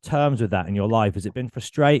 come to terms with that in your life? Has it been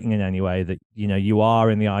frustrating in any way that, you are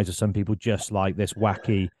in the eyes of some people just like this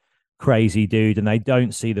wacky, crazy dude and they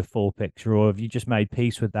don't see the full picture? Or have you just made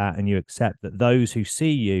peace with that and you accept that those who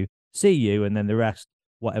see you, and then the rest,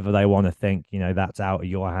 whatever they want to think, that's out of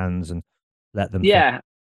your hands and let them think? Yeah,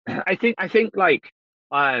 I think like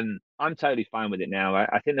I'm totally fine with it now.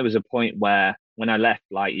 I think there was a point where when I left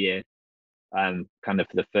Lightyear, kind of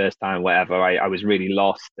for the first time, whatever, I was really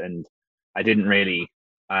lost and I didn't really,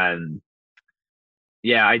 um,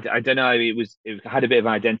 yeah, I don't know. I had a bit of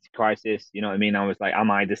an identity crisis. You know what I mean? I was like, am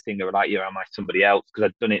I the singer of Lightyear? Am I somebody else? Because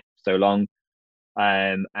I'd done it so long.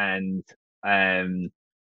 And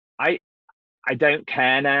I I don't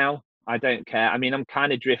care now. I don't care. I mean, I'm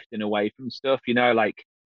kind of drifting away from stuff.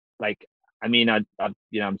 Like I mean, I'm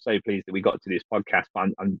so pleased that we got to this podcast. But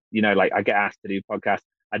I'm like I get asked to do podcasts.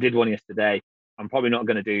 I did one yesterday. I'm probably not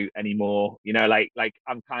going to do any more. Like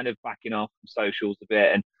I'm kind of backing off from socials a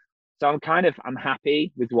bit, and so I'm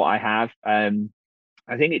happy with what I have.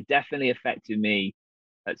 I think it definitely affected me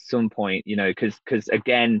at some point. Because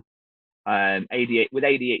again,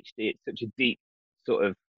 ADHD, it's such a deep sort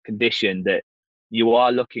of condition that you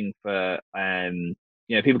are looking for.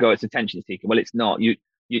 People go, it's attention seeking. Well, it's not.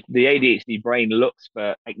 The ADHD brain looks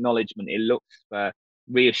for acknowledgement. It looks for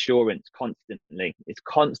reassurance constantly. It's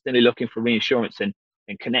constantly looking for reassurance and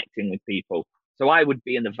connecting with people. So I would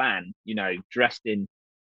be in the van, dressed in.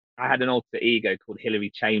 I had an alter ego called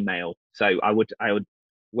Hillary Chainmail. So I would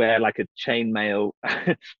wear like a chainmail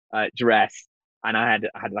dress, and I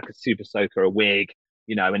had like a super soaker, a wig,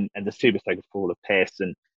 and the super soaker full of piss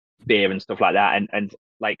and beer and stuff like that, and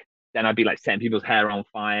like then I'd be like setting people's hair on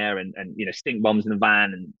fire and stink bombs in the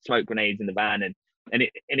van and smoke grenades in the van, and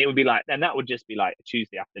it would be like, then that would just be like a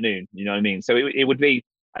Tuesday afternoon, you know what I mean? So it would be,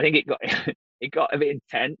 I think it got it got a bit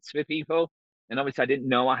intense for people, and obviously I didn't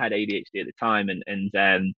know I had ADHD at the time, and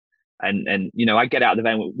I get out of the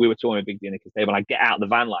van. We were touring with Big D and Nick Stable, and I get out of the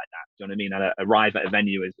van like that. Do you know what I mean? I arrive at a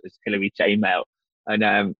venue as Hillary Chainmail,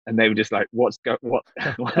 and they were just like, what what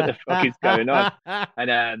the fuck is going on?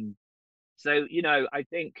 And so I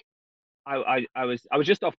think I was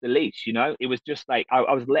just off the leash. It was just like I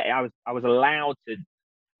was allowed to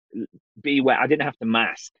be where I didn't have to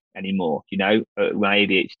mask anymore. My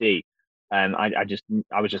ADHD,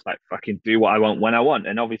 I was just like, fucking do what I want when I want.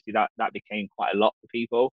 And obviously that became quite a lot for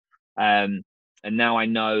people. Um, and now I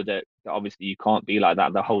know that obviously you can't be like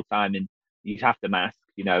that the whole time, and you have to mask,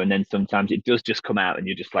 and then sometimes it does just come out and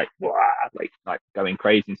you're just like, "Wah," like going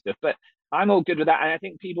crazy and stuff. But I'm all good with that. And I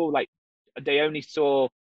think people like, they only saw,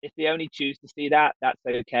 if they only choose to see that, that's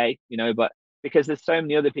okay, but because there's so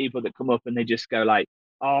many other people that come up and they just go like,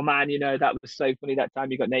 oh man, that was so funny that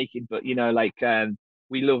time you got naked. But we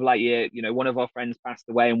love Lightyear. One of our friends passed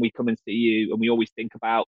away and we come and see you, and we always think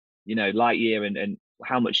about, Lightyear and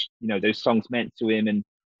how much, those songs meant to him, and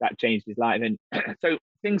that changed his life. And so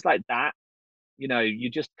things like that, you're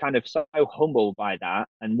just kind of so humbled by that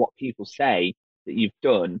and what people say that you've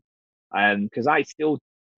done. Because I still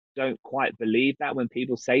don't quite believe that when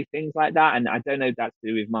people say things like that. And I don't know if that's to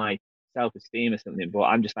do with my self-esteem or something, but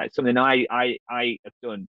I'm just like, something I have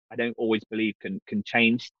done, I don't always believe can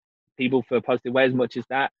change people for a positive way as much as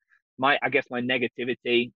that. I guess my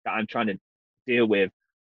negativity that I'm trying to deal with,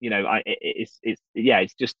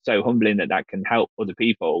 it's just so humbling that can help other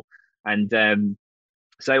people. And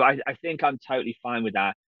so I think I'm totally fine with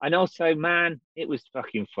that. And also, man, it was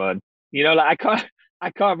fucking fun. Like I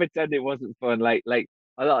can't pretend it wasn't fun. Like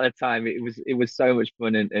a lot of the time it was so much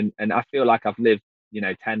fun, and I feel like I've lived,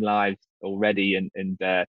 10 lives already, and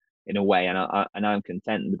in a way, and I'm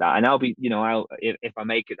content with that. And I'll be, if I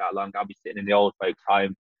make it that long, I'll be sitting in the old folks'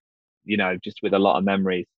 home, just with a lot of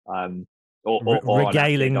memories. Or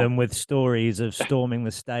Regaling them with stories of storming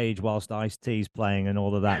the stage whilst Ice-T's playing and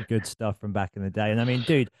all of that good stuff from back in the day. And I mean,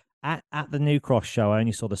 dude, at the New Cross show, I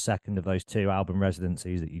only saw the second of those 2 album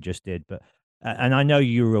residencies that you just did, but and I know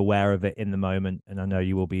you were aware of it in the moment, and I know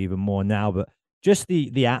you will be even more now. But just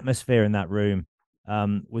the atmosphere in that room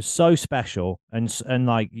was so special, and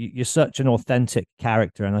like you're such an authentic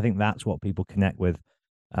character, and I think that's what people connect with.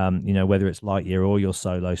 Whether it's Lightyear or your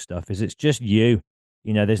solo stuff, is it's just you.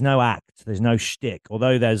 There's no act, there's no shtick.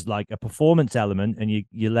 Although there's like a performance element, and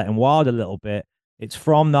you're letting wild a little bit. It's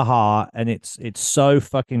from the heart, and it's so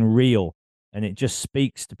fucking real, and it just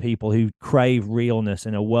speaks to people who crave realness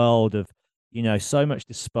in a world of so much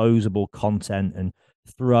disposable content and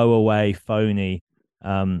throwaway, phony,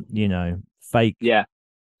 fake, Yeah.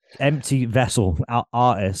 empty vessel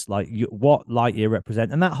artists. Like what Lightyear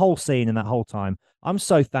represent, and that whole scene and that whole time. I'm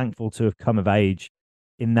so thankful to have come of age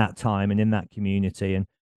in that time and in that community, and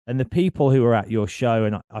the people who are at your show.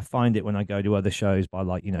 And I find it when I go to other shows by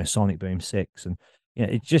like Sonic Boom 6, and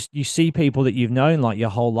it's just, you see people that you've known like your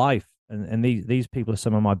whole life, and these people are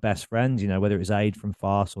some of my best friends, whether it's Aid from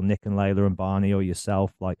Farce or Nick and Layla and Barney or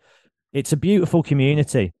yourself. Like, it's a beautiful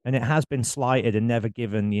community, and it has been slighted and never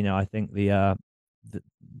given, I think the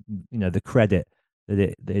credit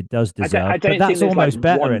that it does deserve. I don't but that's think almost like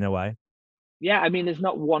better in a way. Yeah, I mean, there's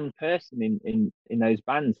not one person in those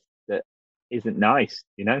bands that isn't nice.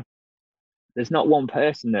 There's not one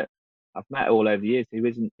person that I've met all over the years who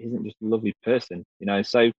isn't just a lovely person.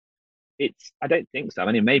 So I don't think so.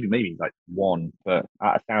 I mean, maybe like one, but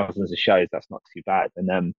out of thousands of shows, that's not too bad.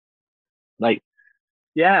 And like,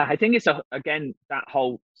 yeah, I think again, that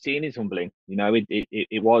whole scene is humbling.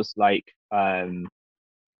 It was like,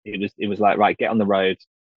 it was like, right, get on the road,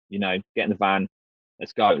 get in the van,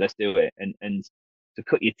 let's go, let's do it. And to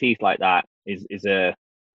cut your teeth like that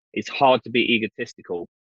it's hard to be egotistical,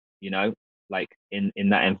 like in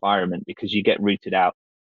that environment, because you get rooted out.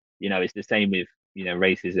 It's the same with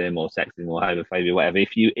racism or sexism or homophobia, whatever.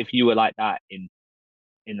 If you were like that in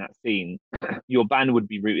that scene, your band would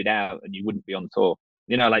be rooted out and you wouldn't be on tour.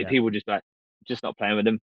 Like, people would just be like, just not playing with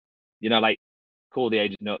them. Like, call the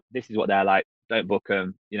agent up. This is what they're like. Don't book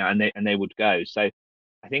them. And they would go. So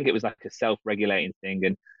I think it was like a self-regulating thing.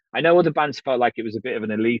 And I know other bands felt like it was a bit of an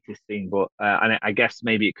elitist thing, but and I guess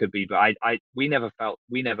maybe it could be, but we never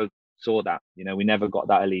saw that. We never got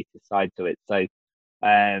that elitist side to it. So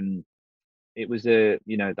it was the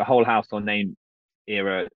whole Household Name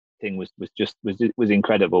era thing was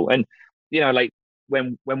incredible. And like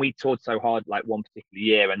when we toured so hard, like one particular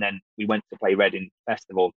year, and then we went to play Reading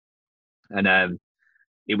Festival, and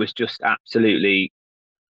it was just absolutely,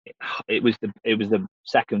 it was the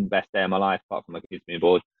second best day of my life, apart from my kids being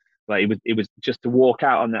bored. But it was just to walk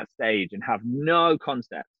out on that stage and have no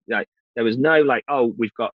concept. Like, there was no like, oh,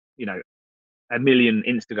 we've got 1 million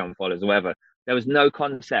Instagram followers or whatever. There was no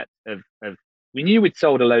concept of we knew we'd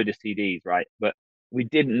sold a load of CDs, right? But we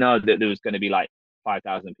didn't know that there was going to be like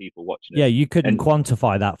 5,000 people watching Yeah, us. you couldn't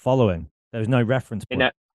quantify that following. There was no reference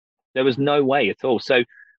point. There was no way at all. So,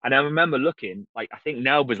 and I remember looking, like, I think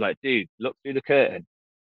Nell was like, dude, look through the curtain.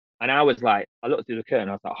 And I was like, I looked through the curtain,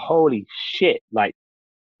 I was like, holy shit, like,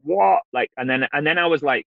 what? Like, and then I was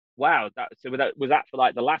like, wow, was that for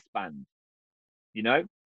like the last band? you know.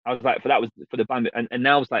 I was like, that was for the band, and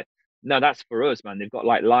now I was like, no, that's for us, man. They've got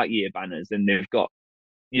like Lightyear banners, and they've got,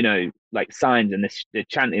 like signs, and they're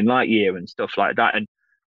chanting Lightyear and stuff like that.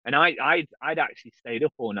 And I'd actually stayed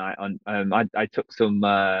up all night on. I took some.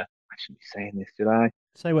 I shouldn't be saying this, should I?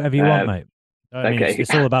 Say whatever you want, Um, mate. I mean, okay.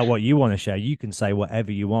 it's all about what you want to share. You can say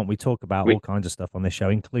whatever you want. We talk about we, all kinds of stuff on this show,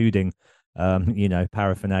 including,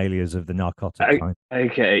 paraphernalias of the narcotic kind.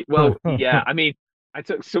 okay. Well, yeah. I mean, I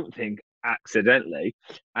took something accidentally,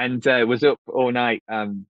 and was up all night,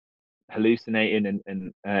 hallucinating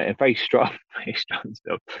and very strong, very strong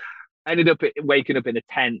stuff. Ended up waking up in a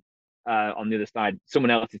tent, on the other side,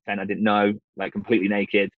 someone else's tent. I didn't know, like completely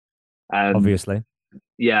naked. Um, Obviously.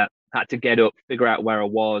 yeah, had to get up, figure out where I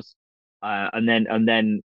was, and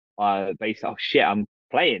then basically, oh shit, I'm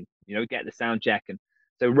playing. Get the sound check, and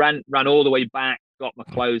so ran all the way back, got my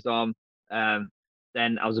clothes on. Um,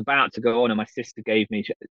 then I was about to go on, and my sister gave me,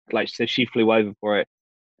 like, so she flew over for it,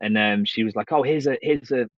 and she was like, "Oh, here's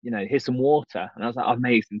some water," and I was like, "Oh,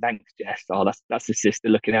 amazing, thanks, Jess. Oh, that's the sister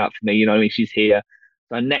looking out for me. You know what I mean? She's here."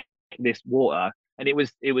 So I necked this water, and it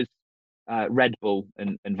was Red Bull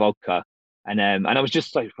and vodka, and I was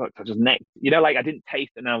just so fucked. I just necked, like I didn't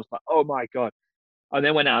taste it, and I was like, "Oh my god!" And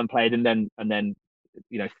then went out and played, and then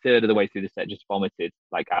third of the way through the set, just vomited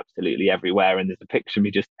like absolutely everywhere, and there's a picture of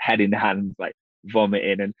me just head in hands, like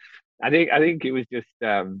vomiting, and I think it was just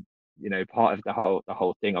part of the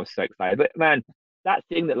whole thing. I was so excited, but man, that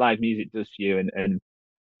thing that live music does for you, and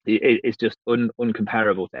it's just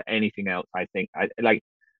uncomparable to anything else. I think like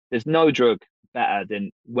there's no drug better than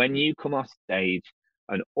when you come off stage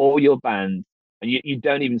and all your band, and you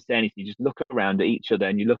don't even say anything, you just look around at each other,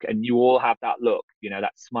 and you all have that look,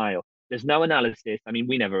 that smile. There's no analysis. I mean,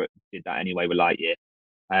 we never did that anyway with Lightyear.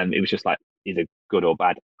 It was just like, is it good or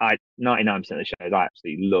bad? 99% of the shows I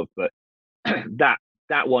absolutely love, but that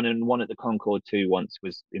that one, and one at the Concord too once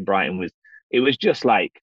was in Brighton, it was just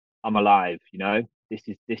like, I'm alive. This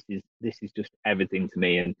is just everything to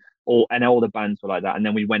me, and all the bands were like that. And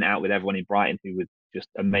then we went out with everyone in Brighton who were just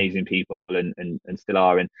amazing people, and still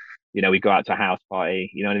are. And we go out to a house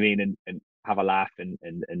party, you know what I mean, and have a laugh, and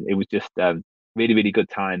it was just really, really good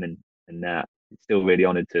time, and still really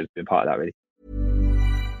honored to have been part of that, really.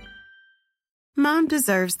 Mom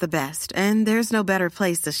deserves the best, and there's no better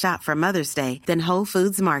place to shop for Mother's Day than Whole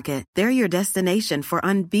Foods Market. They're your destination for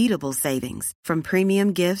unbeatable savings, from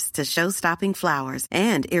premium gifts to show-stopping flowers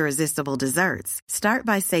and irresistible desserts. Start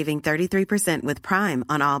by saving 33% with Prime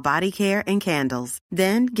on all body care and candles.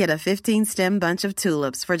 Then get a 15-stem bunch of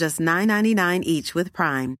tulips for just $9.99 each with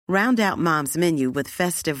Prime. Round out Mom's menu with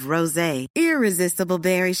festive rosé, irresistible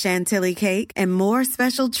berry chantilly cake, and more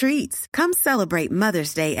special treats. Come celebrate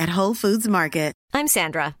Mother's Day at Whole Foods Market. I'm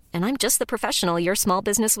Sandra, and I'm just the professional your small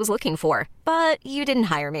business was looking for. But you didn't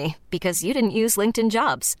hire me because you didn't use LinkedIn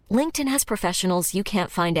Jobs. LinkedIn has professionals you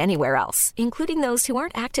can't find anywhere else, including those who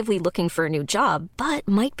aren't actively looking for a new job, but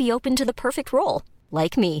might be open to the perfect role,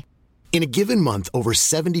 like me. In a given month, over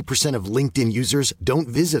 70% of LinkedIn users don't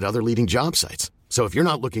visit other leading job sites. So if you're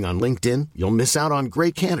not looking on LinkedIn, you'll miss out on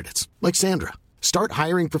great candidates like Sandra. Start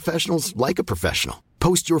hiring professionals like a professional.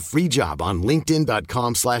 Post your free job on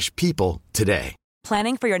linkedin.com/people today.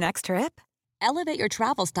 Planning for your next trip? Elevate your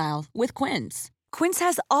travel style with Quince. Quince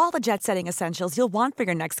has all the jet-setting essentials you'll want for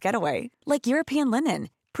your next getaway, like European linen,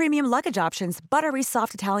 premium luggage options, buttery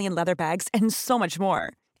soft Italian leather bags, and so much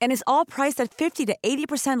more. And is all priced at 50 to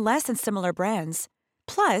 80% less than similar brands.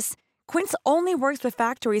 Plus, Quince only works with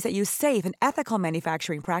factories that use safe and ethical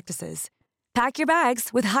manufacturing practices. Pack your bags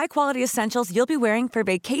with high-quality essentials you'll be wearing for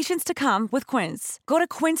vacations to come with Quince. Go to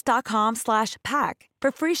quince.com/pack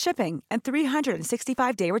for free shipping and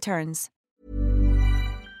 365-day returns.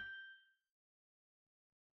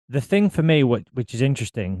 The thing for me, which is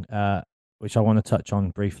interesting, which I want to touch on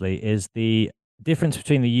briefly, is the difference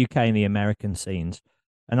between the UK and the American scenes.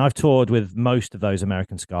 And I've toured with most of those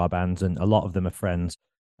American ska bands, and a lot of them are friends.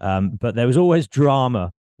 But there was always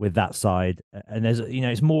drama with that side, and there's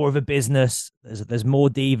it's more of a business. There's more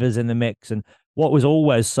divas in the mix, and what was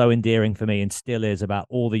always so endearing for me, and still is, about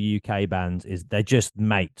all the UK bands is they're just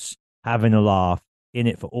mates having a laugh, in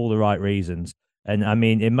it for all the right reasons. And I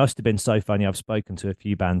mean, it must have been so funny. I've spoken to a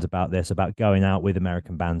few bands about this, about going out with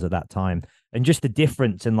American bands at that time, and just the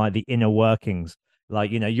difference in like the inner workings. Like,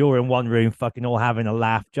 you're in one room fucking all having a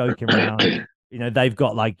laugh, joking around. They've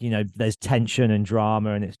got like, there's tension and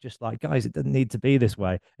drama, and it's just like, guys, it doesn't need to be this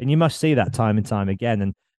way. And you must see that time and time again.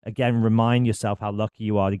 And again, remind yourself how lucky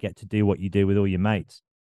you are to get to do what you do with all your mates.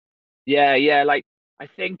 Yeah. Like, I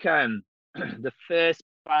think the first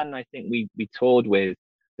band I think we toured with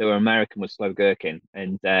that were American was Slow Gherkin.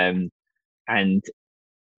 And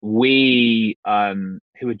we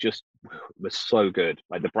who were just was so good.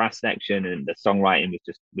 Like the brass section and the songwriting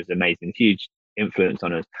was amazing, huge influence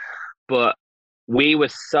on us. But we were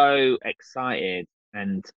so excited,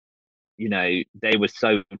 and they were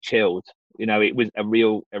so chilled. It was a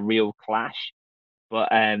real clash. But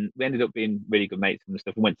we ended up being really good mates and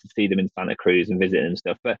stuff. We went to see them in Santa Cruz and visit and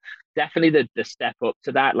stuff. But definitely the step up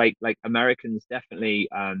to that, like Americans definitely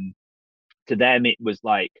to them it was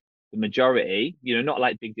like the majority, not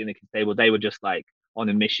like Big Dinner Table. They were just like on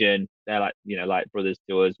a mission. They're like, like brothers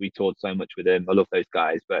to us. We toured so much with them. I love those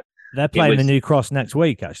guys. But They're it playing the was New Cross next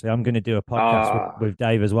week, actually. I'm going to do a podcast with, ah with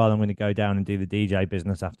Dave as well. I'm going to go down and do the DJ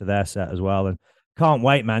business after their set as well. And can't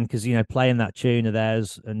wait, man, because, playing that tune of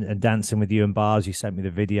theirs and dancing with you in bars, you sent me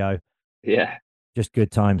the video. yeah. Just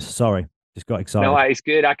good times. Sorry. Just got No, excited. it's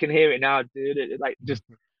good. I can hear it now, dude. Like just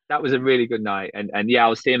that was a really good night, and yeah, I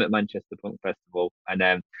was seeing him at Manchester Punk Festival,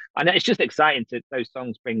 and it's just exciting to those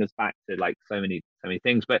songs bring us back to like so many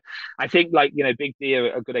things. But I think like Big D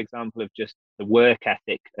are a good example of just the work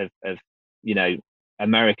ethic of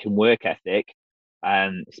American work ethic,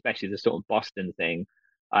 especially the sort of Boston thing.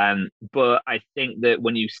 But I think that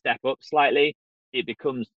when you step up slightly, it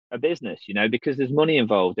becomes a business, because there's money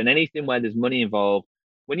involved, and anything where there's money involved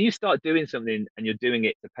when you start doing something and you're doing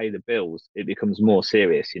it to pay the bills, it becomes more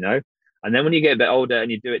serious. And then when you get a bit older and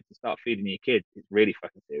you do it to start feeding your kids, it's really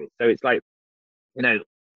fucking serious. So it's like, you know,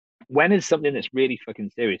 when has something that's really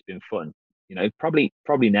fucking serious been fun? Probably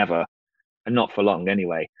never, and not for long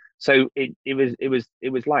anyway. So it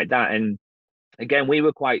was like that. And again, we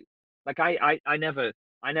were quite like I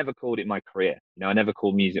never called it my career. I never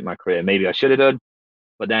called music my career. Maybe I should have done,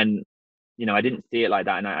 but then I didn't see it like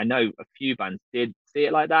that. And I know a few bands did see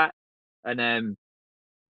it like that. And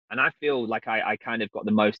I feel like I kind of got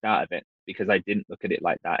the most out of it because I didn't look at it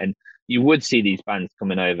like that. And you would see these bands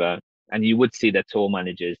coming over and you would see their tour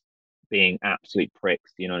managers being absolute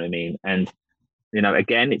pricks, you know what I mean? And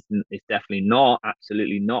again, it's definitely not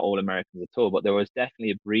absolutely not all Americans at all, but there was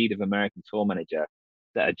definitely a breed of American tour manager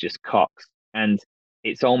that are just cocks. And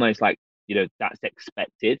it's almost like, that's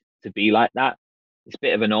expected to be like that. It's a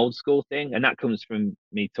bit of an old school thing, and that comes from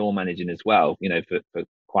me tour managing as well, for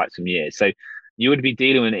quite some years. So you would be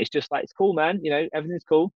dealing with it. It's just like it's cool, man. Everything's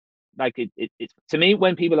cool. Like it's to me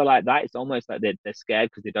when people are like that, it's almost like they're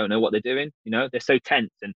scared because they don't know what they're doing. They're so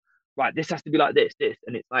tense and right, this has to be like this,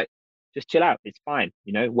 and it's like just chill out. It's fine.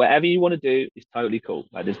 Whatever you want to do is totally cool.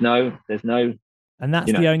 Like there's no. And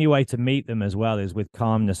that's the only way to meet them as well is with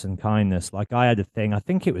calmness and kindness. Like I had a thing, I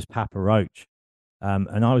think it was Papa Roach.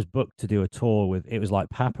 And I was booked to do a tour with it was like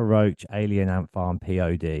Papa Roach, Alien Ant Farm,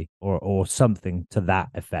 POD, or something to that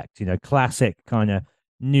effect. Classic kind of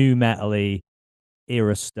new metal-y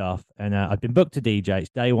era stuff. And I'd been booked to DJ.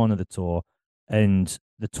 It's day one of the tour, and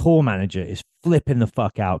the tour manager is flipping the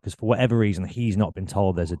fuck out because for whatever reason he's not been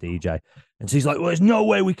told there's a DJ, and so he's like, "Well, there's no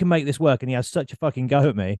way we can make this work." And he has such a fucking go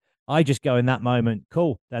at me. I just go in that moment,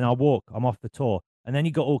 cool. Then I'll walk. I'm off the tour. And then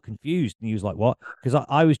he got all confused and he was like, what? Because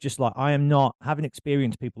I was just like, I am not having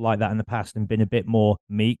experienced people like that in the past and been a bit more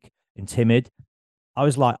meek and timid. I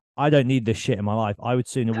was like, I don't need this shit in my life. I would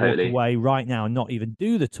sooner walk away right now and not even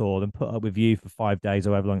do the tour than put up with you for 5 days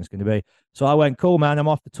or however long it's going to be. So I went, cool, man, I'm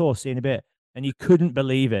off the tour. See you in a bit. And he couldn't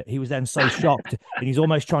believe it. He was then so shocked and he's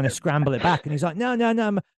almost trying to scramble it back. And he's like, no, no, no.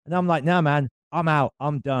 And I'm like, no, man, I'm out.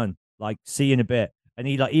 I'm done. Like, see you in a bit. And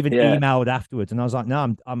he like even emailed afterwards. And I was like,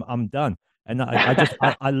 no, I'm done. And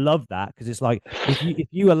I love that because it's like if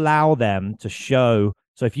you allow them to show,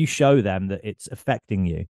 so if you show them that it's affecting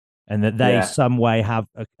you and that they some way have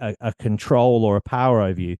a control or a power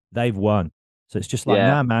over you, they've won. So it's just like,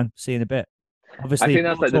 nah, man, see you in a bit. Obviously, if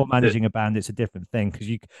you're like managing a band, it's a different thing because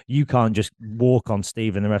you can't just walk on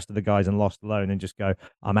Steve and the rest of the guys and Lost Alone and just go,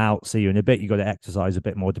 I'm out, see you in a bit. You got to exercise a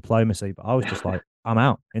bit more diplomacy. But I was just like, I'm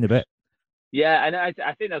out in a bit. Yeah, and I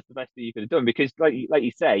think that's the best thing you could have done because, like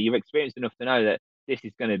you say, you've experienced enough to know that this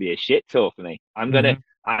is going to be a shit tour for me. I'm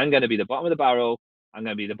gonna be the bottom of the barrel. I'm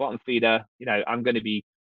gonna be the bottom feeder. I'm gonna be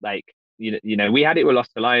like, we had it with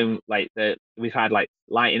Lost Alone. Like we've had like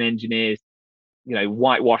lighting engineers,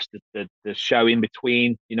 whitewash the show in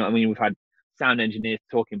between. You know what I mean? We've had sound engineers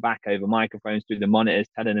talking back over microphones through the monitors,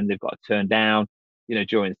 telling them they've got to turn down.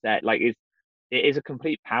 During set, like it is a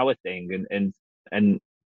complete power thing, and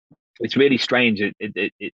it's really strange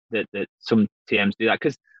that some TMs do that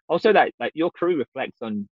because also that like your crew reflects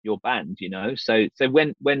on your band, So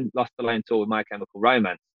when Lost Alone tour with My Chemical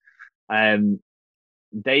Romance,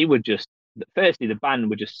 they were just firstly the band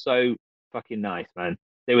were just so fucking nice, man.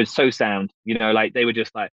 They were so sound, like they were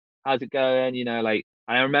just like, how's it going, like.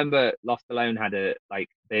 And I remember Lost Alone had a like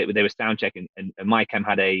they were sound checking and My Chem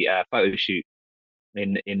had a photo shoot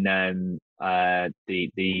could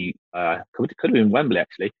have been Wembley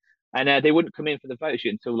actually, and they wouldn't come in for the photo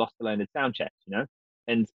shoot until Lost Alone had sound checks,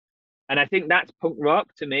 and I think that's punk rock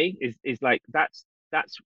to me is like that's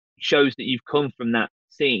shows that you've come from that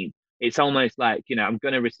scene. It's almost like I'm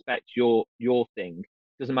going to respect your thing.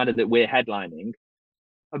 Doesn't matter that we're headlining.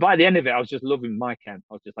 And by the end of it, I was just loving my camp.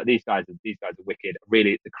 I was just like, these guys are wicked.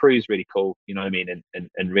 Really, the crew's really cool. You know what I mean?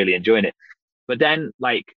 And really enjoying it. But then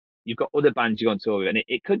like you've got other bands you go on tour with, and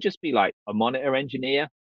it could just be like a monitor engineer,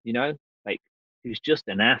 like who's just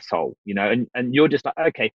an asshole, and you're just like,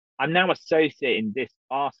 okay, I'm now associating this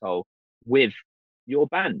asshole with your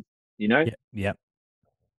band, Yeah. Yeah.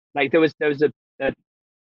 like there was a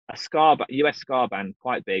US ska band,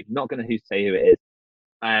 quite big. Not going to say who it is.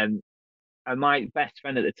 Um, and my best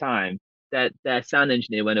friend at the time, their sound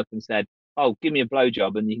engineer went up and said, "Oh, give me a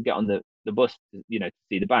blowjob, and you can get on the bus, to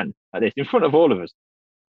see the band like this in front of all of us."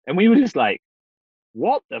 And we were just like,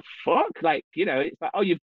 "What the fuck?" Like, it's like, "Oh,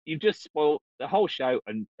 you've just spoiled the whole show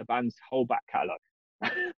and the band's whole back catalogue."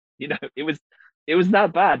 It was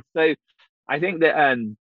that bad. So I think that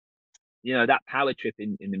that power trip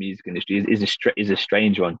in the music industry is a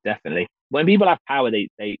strange one, definitely. When people have power, they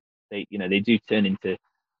do turn into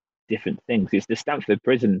different things. It's the Stanford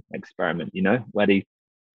prison experiment, where they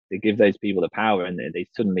give those people the power and they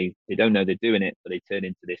suddenly they don't know they're doing it, but they turn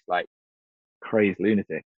into this like crazed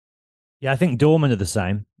lunatic. Yeah, I think doormen are the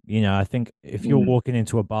same. I think if you're Mm. walking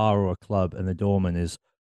into a bar or a club and the doorman is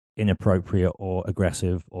inappropriate or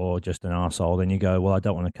aggressive or just an arsehole, then you go, well, I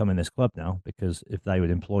don't want to come in this club now, because if they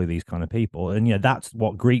would employ these kind of people, and that's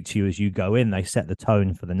what greets you as you go in. They set the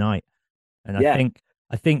tone for the night. And I Yeah, think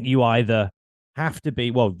I think you either have to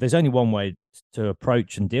be, well, there's only one way to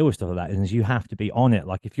approach and deal with stuff like that, is you have to be on it.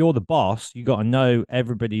 Like if you're the boss, you got to know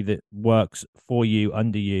everybody that works for you,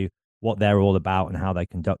 under you, what they're all about and how they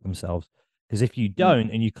conduct themselves. Because if you mm,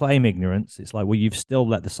 don't and you claim ignorance, it's like, well, you've still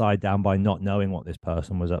let the side down by not knowing what this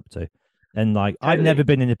person was up to. And like, I've never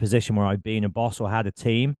totally. been in a position where I've been a boss or had a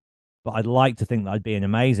team, but I'd like to think that I'd be an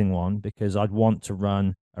amazing one, because I'd want to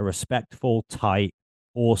run a respectful, tight,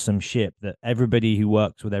 awesome ship that everybody who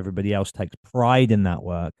works with everybody else takes pride in that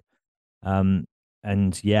work. Um,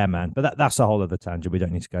 and yeah, man, but that's a whole other tangent. We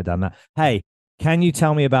don't need to go down that. Hey, can you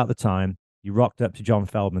tell me about the time you rocked up to John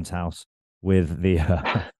Feldman's house with the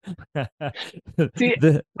See,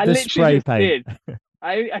 I the literally spray just paint? did.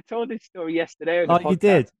 I told this story yesterday on the Oh, you podcast.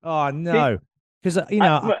 did? Oh See, no, because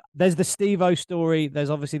but, there's the Steve-O story. There's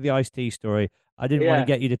obviously the Ice T story. I didn't want to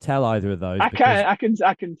yeah, get you to tell either of those I can because I can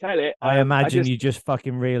I can tell it. I I imagine just you just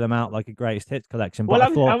fucking reel them out like a greatest hits collection. But well, I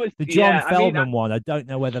I thought was the John yeah. I mean, Feldman one, I don't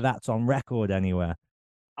know whether that's on record anywhere,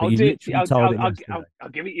 but I'll you do it. literally told it yesterday. I'll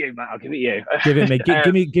give it you, Matt. I'll give it you. Give it me.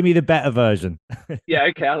 Give me the better version. Yeah,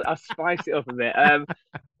 okay. I'll spice it up a bit.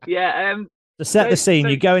 Yeah. To set the scene, So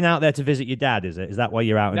you're going out there to visit your dad, is it? Is that why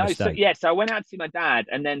you're out in the no. So States? yeah. So I went out to see my dad,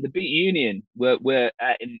 and then the Beat Union were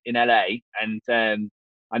in LA, and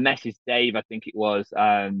I messaged Dave, I think it was,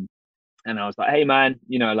 and I was like, hey man,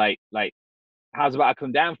 like how's about I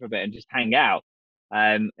come down for a bit and just hang out?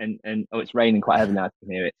 And oh, it's raining quite heavily now. I can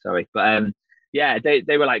hear it. Sorry, but yeah,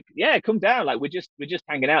 they were like, yeah, come down. Like we're just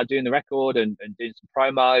hanging out, doing the record and doing some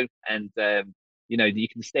promo, and you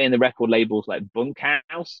can stay in the record labels like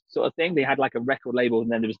bunkhouse sort of thing. They had like a record label, and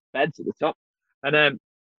then there was beds at the top, and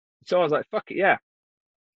so I was like, fuck it, yeah.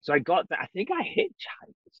 So I got that. I think I hitchhiked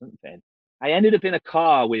or something. I ended up in a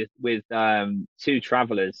car with two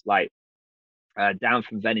travelers, like down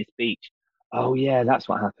from Venice Beach. Oh yeah, that's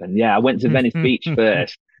what happened. Yeah, I went to Venice Beach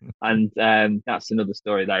first, and that's another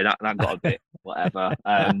story though. That got a bit whatever.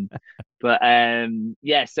 But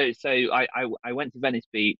yeah, so I went to Venice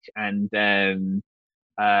Beach and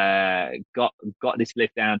got this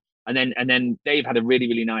lift down, and then Dave had a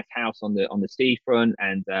really nice house on the seafront,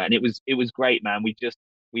 and it was great, man.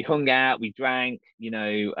 We hung out, we drank, we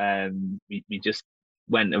just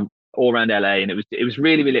went all around LA, and it was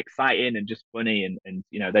really exciting and just funny, and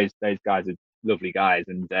those guys are lovely guys,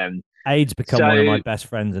 and Aid's become one of my so best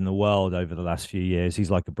friends in the world over the last few years. He's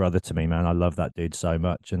like a brother to me, man. I love that dude so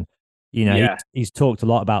much. And, yeah, he's talked a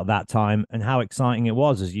lot about that time and how exciting it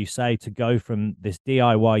was, as you say, to go from this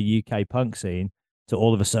DIY UK punk scene to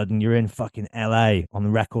all of a sudden you're in fucking LA on the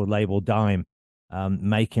record label Dime,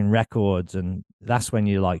 making records. And that's when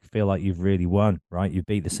you like feel like you've really won, right? You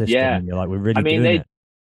beat the system yeah. and you're like, we're I really mean, doing it.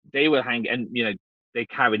 they were hanging, and they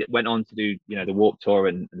carried it, went on to do the Warp Tour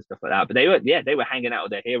and stuff like that. But they were hanging out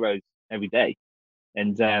with their heroes every day,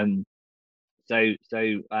 and but they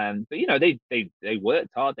worked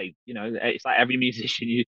hard. It's like every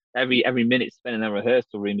musician, every minute spent in a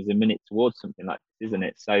rehearsal room is a minute towards something like this, isn't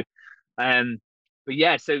it? So but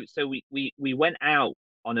yeah, so we went out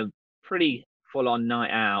on a pretty full on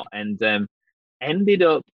night out, and ended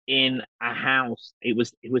up in a house. It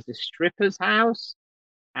was the stripper's house,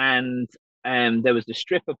 and there was the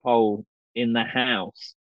stripper pole in the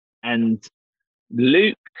house, and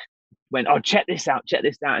Luke went, "Oh, check this out,"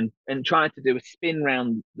 and tried to do a spin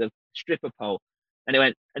round the stripper pole, and it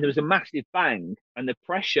went, and there was a massive bang, and the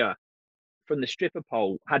pressure from the stripper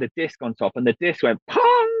pole had a disc on top, and the disc went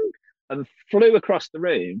pong and flew across the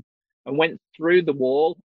room and went through the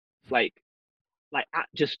wall, like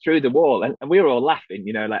just through the wall, and we were all laughing,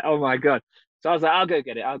 like, oh my god. So I was like, I'll go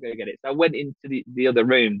get it. So I went into the other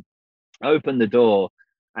room, opened the door,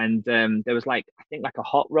 and there was like, I think like a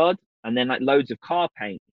hot rod, and then like loads of car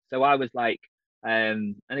paint. So I was like,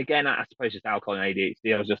 and again, I suppose just alcohol and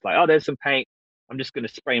ADHD. I was just like, oh, there's some paint. I'm just gonna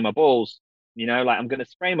spray my balls, like I'm gonna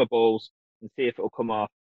spray my balls and see if it'll come off.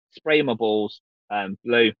 Spray my balls,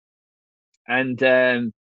 blue, and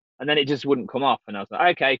then it just wouldn't come off. And I was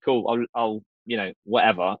like, okay, cool. I'll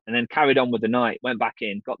whatever. And then carried on with the night. Went back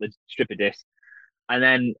in, got the stripper disc, and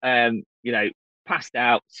then passed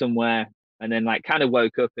out somewhere, and then like kind of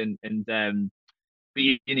woke up, and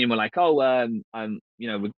the union were like, oh,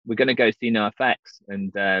 we're gonna go see NoFX,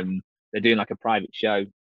 and they're doing like a private show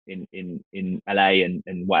in LA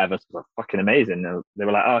and whatever. So it was like fucking amazing. They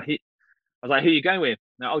were like, oh, I was like, who are you going with?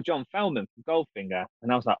 No, oh, John Feldman from Goldfinger.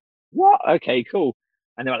 And I was like, what? Okay, cool.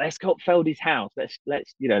 And they're like, let's go up Feldy's house. Let's, do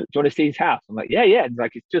you want to see his house? I'm like, yeah. And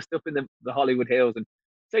like, it's just up in the Hollywood Hills. And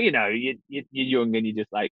so, you're young and you're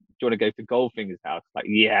just like, do you want to go to Goldfinger's house? Like,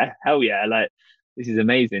 yeah, hell yeah. Like, this is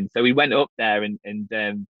amazing. So we went up there and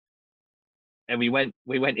we went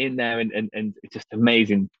in there and it's just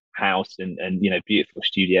amazing house and beautiful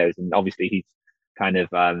studios. And obviously he's kind of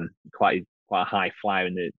quite a high flyer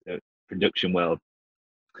in the production world.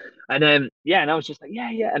 And and I was just like, yeah,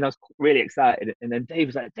 and I was really excited. And then Dave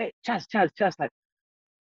was like, Chaz, like,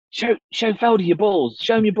 show Feldy your balls,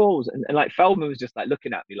 show him your balls. And like Feldman was just like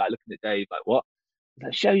looking at me, like looking at Dave, like, what? He's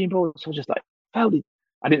like, show your balls. So I was just like, Feldy.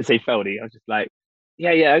 I didn't say Feldy. I was just like,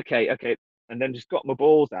 yeah, okay. And then just got my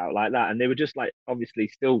balls out like that, and they were just like obviously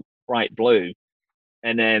still bright blue,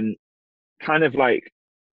 and then kind of like,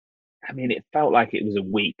 I mean, it felt like it was a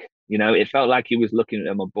week. It felt like he was looking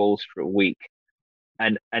at my balls for a week.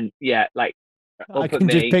 And yeah, like I can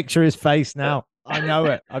just picture his face now. I know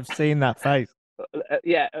it. I've seen that face.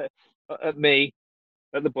 At me,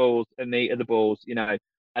 at the balls, and me at the balls, and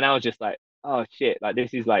I was just like, oh shit, like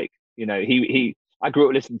this is like, I grew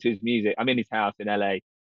up listening to his music. I'm in his house in LA.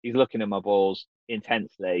 He's looking at my balls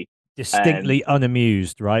intensely, distinctly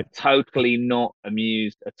unamused, right? Totally not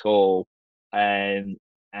amused at all. And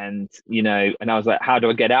and I was like, how do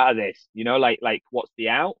I get out of this? Like what's the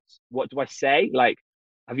out? What do I say? Like,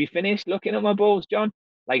 have you finished looking at my balls, John?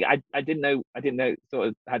 Like I didn't know sort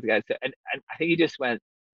of how to get it. And I think he just went,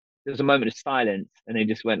 there was a moment of silence, and he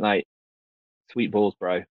just went like, sweet balls,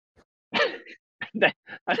 bro. and then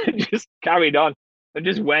just carried on and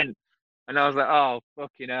just went. And I was like, oh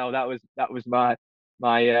fucking hell, that was my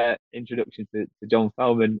introduction to John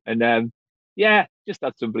Feldman. And just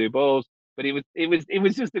had some blue balls. But it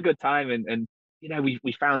was just a good time, and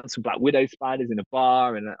we found some Black Widow spiders in a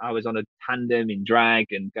bar, and I was on a tandem in drag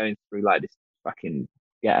and going through like this fucking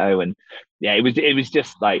ghetto, and yeah, it was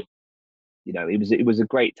just like, it was a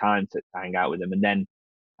great time to hang out with them.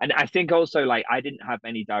 And I think also like I didn't have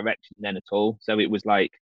any direction then at all, so it was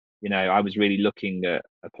like, I was really looking at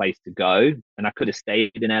a place to go, and I could have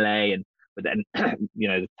stayed in LA, but then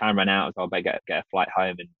the time ran out, so I better get a flight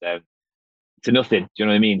home, and to nothing. Do you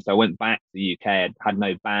know what I mean? So I went back to the UK. I had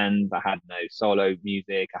no band. I had no solo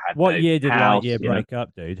music. I had what no year did house, Lightyear break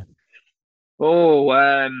up, dude? Oh,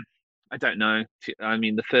 I don't know. I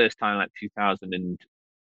mean, the first time like 2000 and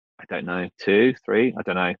I don't know, 2, 3. I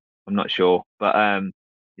don't know. I'm not sure. But I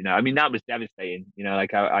mean, that was devastating.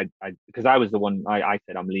 Like I because I was the one. I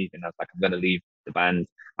said I'm leaving. I was like, I'm going to leave the band.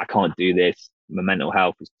 I can't do this. My mental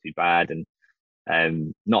health was too bad, and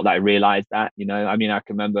not that I realized that, I mean, I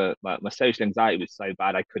can remember my social anxiety was so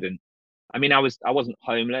bad I couldn't. I mean, I wasn't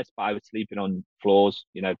homeless, but I was sleeping on floors,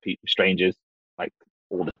 people, strangers, like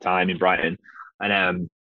all the time in Brighton, and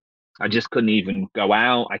I just couldn't even go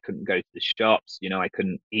out. I couldn't go to the shops, I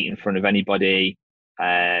couldn't eat in front of anybody.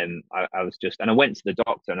 I was just, and I went to the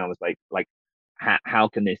doctor, and I was like, how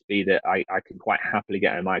can this be that I can quite happily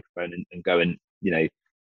get a microphone and go and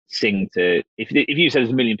sing to, if you said there's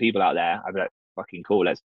a million people out there, I'd be like, fucking cool,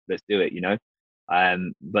 let's do it,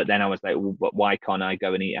 but then I was like, well, but why can't I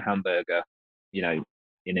go and eat a hamburger, in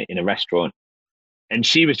a restaurant? And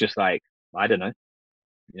she was just like, I don't know,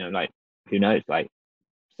 like, who knows, like,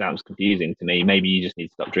 sounds confusing to me, maybe you just need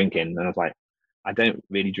to stop drinking. And I was like, I don't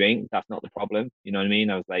really drink. That's not the problem. You know what I mean?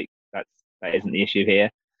 I was like, that isn't the issue here.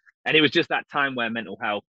 And it was just that time where mental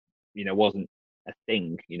health, wasn't a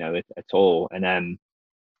thing, at all. And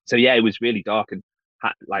so yeah, it was really dark and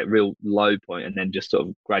had like real low point, and then just sort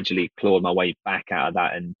of gradually clawed my way back out of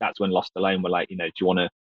that. And that's when Lost Alone were like, do you want to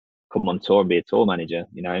come on tour and be a tour manager?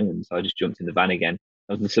 And so I just jumped in the van again.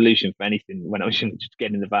 That was the solution for anything when I was just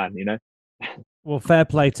getting in the van. Well, fair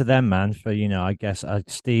play to them, man. For I guess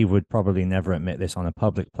Steve would probably never admit this on a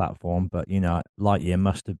public platform, but Lightyear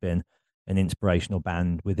must have been an inspirational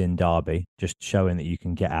band within Derby, just showing that you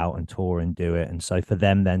can get out and tour and do it. And so for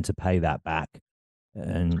them then to pay that back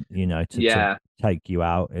and to take you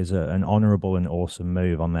out is an honorable and awesome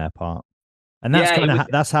move on their part. And that's kind of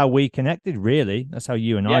that's how we connected, really. That's how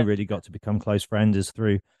you and I really got to become close friends, is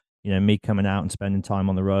through me coming out and spending time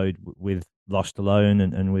on the road with Lost Alone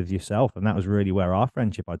and with yourself. And that was really where our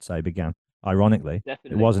friendship, I'd say, began. Ironically,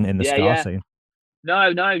 Definitely. It wasn't in the Scar scene. No,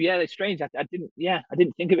 yeah, it's strange. I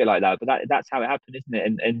didn't think of it like that, but that's how it happened,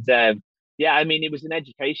 isn't it? And yeah, I mean, it was an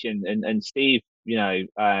education, and Steve,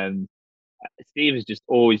 Steve has just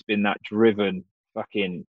always been that driven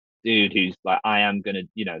fucking dude who's like, I am gonna,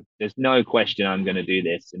 there's no question I'm gonna do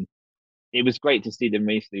this. And it was great to see them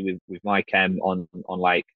recently with Mike M on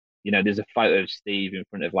like, there's a photo of Steve in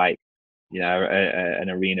front of like, an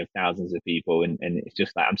arena of thousands of people, and it's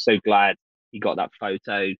just like, I'm so glad he got that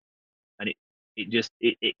photo, and it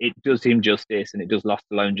does him justice, and it does Lost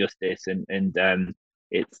Alone justice, and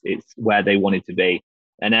it's where they wanted to be.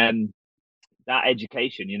 And that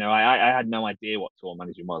education, I had no idea what tour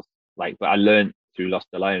managing was like, but I learned through Lost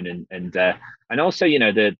Alone, and also,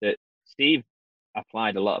 the Steve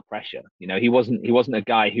applied a lot of pressure. He wasn't a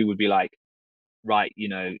guy who would be like, right,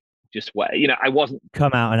 just what, I wasn't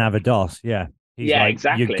come out and have a DOS. Yeah. He's like,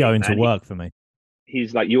 exactly. You're going to work for me.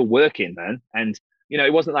 He's like, you're working, man. And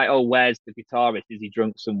it wasn't like, oh, where's the guitarist? Is he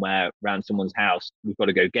drunk somewhere around someone's house? We've got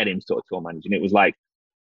to go get him, sort of tour managing. It was like,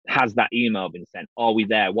 has that email been sent? Are we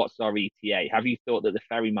there? What's our ETA? Have you thought that the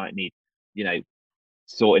ferry might need,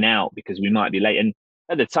 sorting out because we might be late? And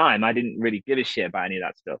at the time, I didn't really give a shit about any of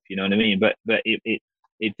that stuff. You know what I mean? But it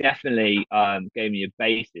definitely gave me a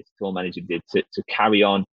basis, tour manager did, to carry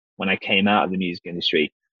on when I came out of the music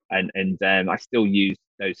industry. And I still use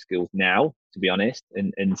those skills now, to be honest.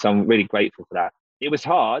 And so I'm really grateful for that. It was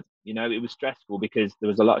hard, it was stressful because there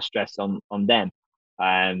was a lot of stress on them.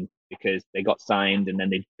 Because they got signed and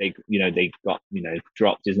then they got,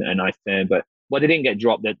 dropped isn't a nice term, but they didn't get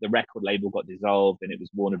dropped. The record label got dissolved, and it was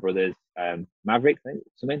Warner Brothers, Maverick, I think,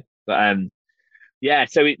 something. But yeah,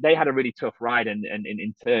 so they had a really tough ride, and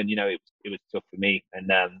in turn, it was tough for me. And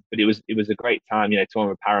but it was a great time, touring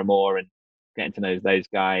with Paramore and getting to know those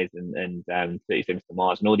guys, and 30 Seconds to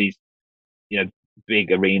Mars and all these,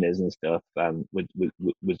 big arenas and stuff.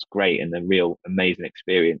 Was great and a real amazing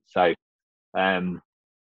experience. So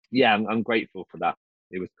yeah, I'm grateful for that.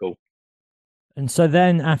 It was cool. And so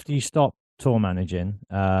then after you stopped tour managing,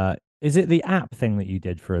 is it the app thing that you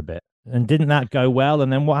did for a bit? And didn't that go well?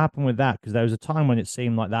 And then what happened with that? Because there was a time when it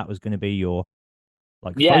seemed like that was going to be your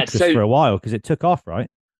focus for a while, because it took off, right?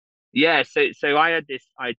 Yeah, so I had this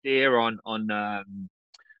idea on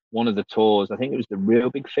one of the tours. I think it was the Real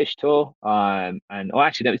Big Fish tour. And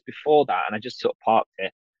actually, that was before that, and I just sort of parked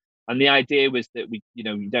it. And the idea was that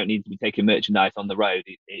you don't need to be taking merchandise on the road.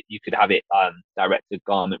 You could have it direct to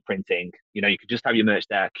garment printing. You could just have your merch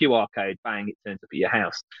there, QR code, bang, it turns up at your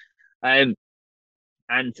house.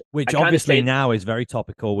 And which obviously now is very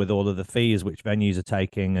topical with all of the fees which venues are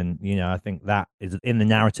taking. And, I think that is in the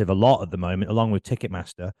narrative a lot at the moment, along with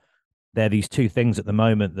Ticketmaster. They're these two things at the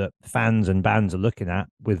moment that fans and bands are looking at,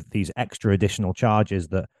 with these extra additional charges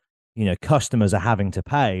that, customers are having to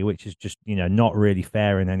pay, which is just, not really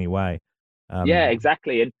fair in any way. Yeah,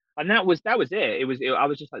 exactly. And that was it. I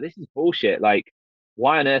was just like, this is bullshit. Like,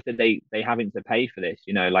 why on earth are they having to pay for this?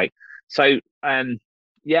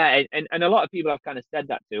 Yeah, and a lot of people have kind of said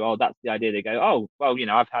that too. Oh, that's the idea. They go, oh, well,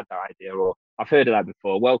 I've had that idea, or I've heard of that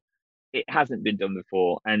before. Well, it hasn't been done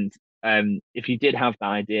before. And if you did have that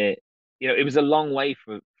idea, it was a long way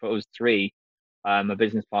for us three, my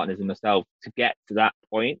business partners and myself, to get to that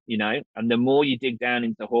point, and the more you dig down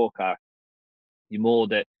into Hawker, the more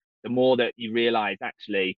that you realize,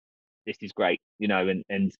 actually, this is great,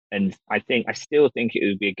 and I still think it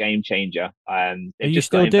would be a game changer. Are you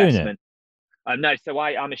still doing it? No, so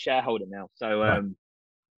I'm a shareholder now. So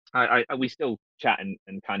right. We still chat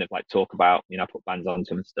and kind of like talk about, I put bands onto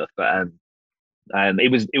them and stuff. But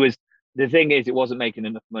it was the thing is, it wasn't making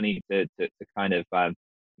enough money to kind of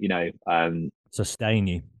sustain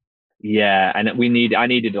you. Yeah, and I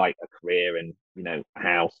needed like a career and a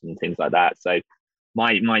house and things like that. So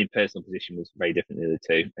my personal position was very different than the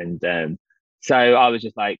two, and so I was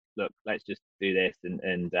just like, look, let's just do this,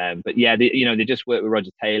 and but yeah, they just worked with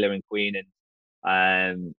Roger Taylor and Queen,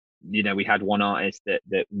 and we had one artist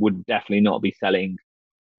that would definitely not be selling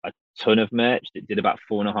a ton of merch, that did about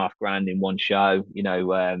 4.5 grand in one show.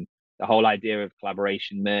 The whole idea of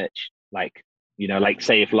collaboration merch, like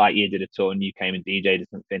say if Lightyear did a tour and you came and DJ'd or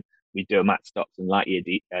something, we'd do a Matt Stocks and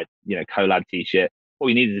Lightyear, collab t-shirt. All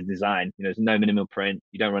you need is a design. There's no minimal print.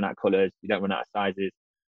 You don't run out of colors. You don't run out of sizes.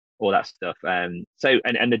 All that stuff. And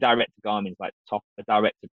the direct to garments, like the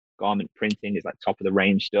direct to garment printing is like top of the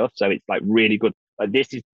range stuff. So it's like really good. Like this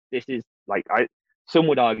is like some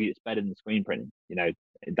would argue it's better than screen printing.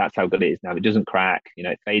 That's how good it is now. It doesn't crack.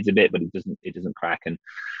 It fades a bit, but it doesn't crack. And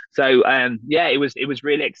so yeah, it was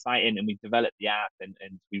really exciting, and we developed the app, and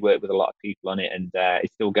we worked with a lot of people on it, and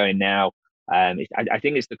it's still going now. I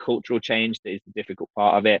think it's the cultural change that is the difficult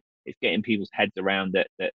part of it. It's getting people's heads around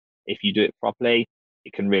that if you do it properly,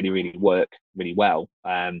 it can really, really work really well.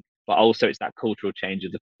 But also it's that cultural change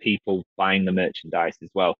of the people buying the merchandise as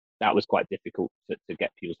well. That was quite difficult to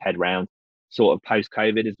get people's head around, sort of post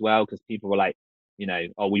COVID as well, because people were like,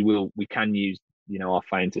 oh, we can use, our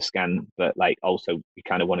phone to scan, but like also we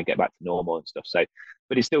kind of want to get back to normal and stuff. So,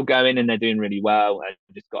 but it's still going, and they're doing really well. And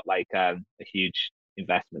just got like a huge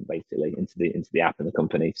investment basically into the app and the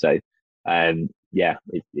company. So, yeah,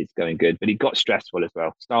 it's going good, but it got stressful as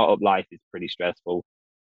well. Startup life is pretty stressful.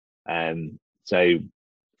 So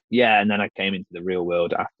yeah, and then I came into the real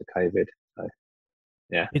world after COVID. So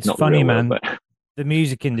yeah, it's not funny, the real man. world, but The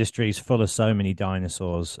music industry is full of so many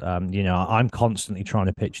dinosaurs. I'm constantly trying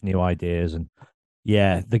to pitch new ideas, and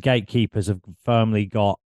yeah, the gatekeepers have firmly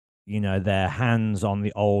got, their hands on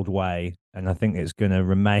the old way, and I think it's going to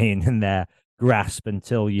remain in their grasp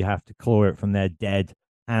until you have to claw it from their dead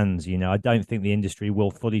hands. I don't think the industry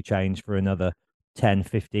will fully change for another 10,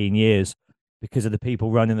 15 years because of the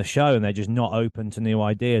people running the show, and they're just not open to new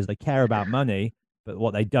ideas. They care about money, but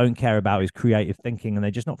what they don't care about is creative thinking, and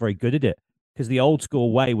they're just not very good at it, because the old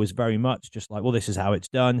school way was very much just like, well, this is how it's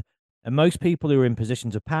done. And most people who are in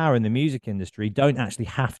positions of power in the music industry don't actually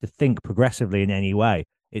have to think progressively in any way.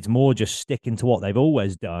 It's more just sticking to what they've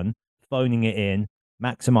always done, phoning it in,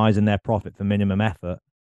 maximizing their profit for minimum effort.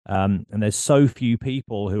 And there's so few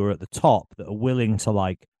people who are at the top that are willing to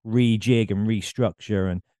like rejig and restructure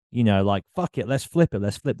and, like, fuck it, let's flip it.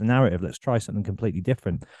 Let's flip the narrative. Let's try something completely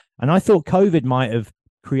different. And I thought COVID might have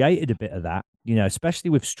created a bit of that, especially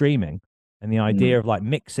with streaming. And the idea of like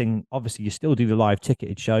mixing, obviously you still do the live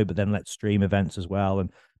ticketed show, but then let's stream events as well. And,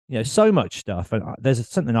 so much stuff. And there's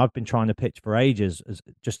something I've been trying to pitch for ages as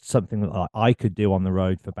just something that I could do on the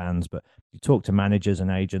road for bands. But you talk to managers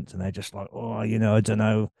and agents and they're just like, oh, I don't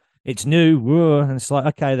know. It's new. And it's like,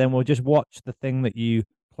 okay, then we'll just watch the thing that you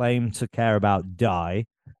claim to care about die.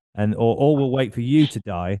 Or we'll wait for you to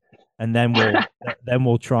die. And then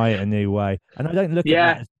we'll try it a new way. And I don't look at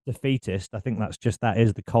that as defeatist. I think that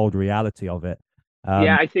is the cold reality of it.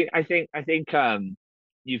 Yeah, I think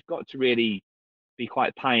you've got to really be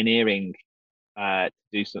quite pioneering to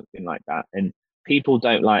do something like that. And people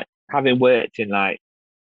don't like, having worked in like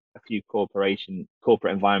a few corporate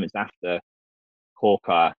environments after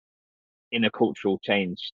Hawker in a cultural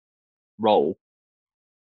change role,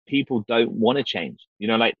 people don't want to change.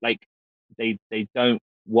 Like they don't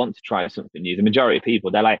want to try something new. The majority of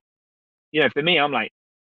people, they're like, for me, I'm like,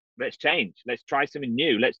 let's change, let's try something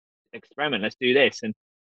new, let's experiment, let's do this. And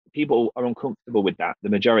people are uncomfortable with that, the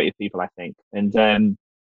majority of people, I think. And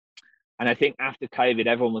I think after COVID,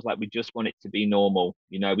 everyone was like, we just want it to be normal.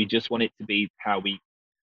 We just want it to be how we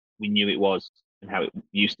knew it was and how it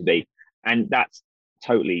used to be. And that's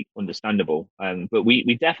totally understandable. But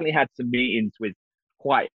we definitely had some meetings with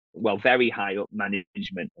very high up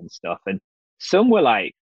management and stuff. And some were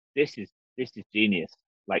like, this is genius.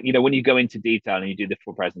 Like, when you go into detail and you do the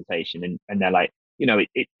full presentation and they're like,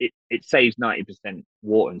 it saves 90%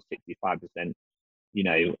 water and 65%,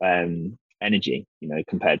 energy,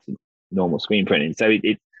 compared to normal screen printing. So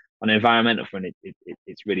it on an environmental front,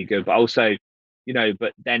 it's really good. But also,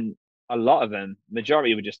 but then a lot of them,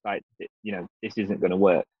 majority were just like, this isn't going to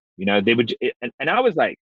work. They would, and I was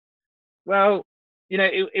like, well,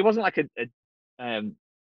 it wasn't like a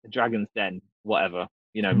Dragon's Den, whatever,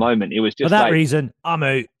 moment. It was just for that like, reason, I'm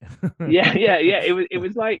out. yeah. It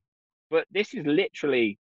was like, but this is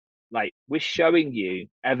literally like, we're showing you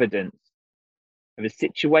evidence of a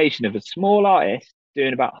situation of a small artist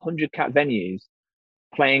doing about 100 cat venues,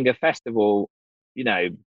 playing a festival,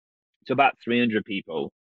 to about 300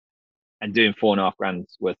 people and doing 4.5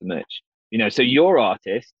 grand's worth of merch. So your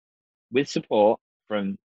artist, with support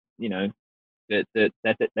from, the that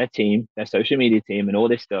their team, their social media team, and all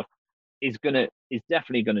this stuff is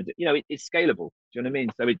definitely gonna do. It's scalable. Do you know what I mean?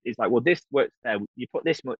 So it's like, well, this works there. You put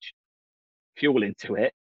this much fuel into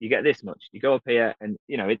it, you get this much. You go up here, and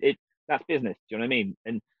that's business. Do you know what I mean?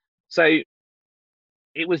 And so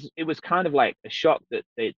it was kind of like a shock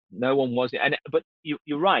that no one was. And but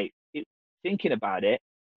you're right. Thinking about it,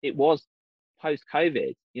 it was post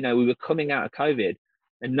COVID. We were coming out of COVID,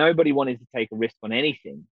 and nobody wanted to take a risk on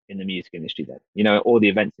anything in the music industry then, or the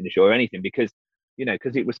events industry or anything, because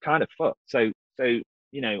it was kind of fucked. So I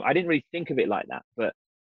didn't really think of it like that, but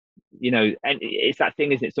and it's that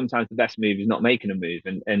thing, isn't it? Sometimes the best move is not making a move,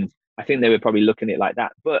 and I think they were probably looking at it like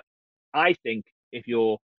that. But I think if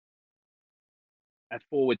you're a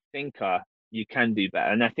forward thinker, you can do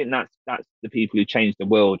better, and I think that's the people who change the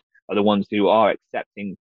world are the ones who are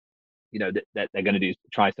accepting, that they're going to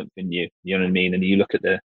try something new. You know what I mean? And you look at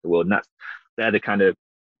the world, and they're the kind of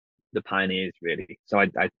the pioneers, really. So I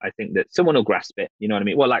think that someone will grasp it. You know what I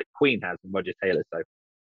mean? Well, like Queen has and Roger Taylor. So,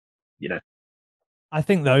 I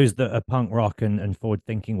think those that are punk rock and forward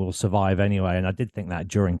thinking will survive anyway. And I did think that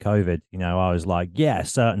during COVID, I was like, yeah,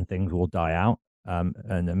 certain things will die out.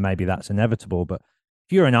 And maybe that's inevitable. But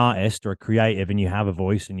if you're an artist or a creative and you have a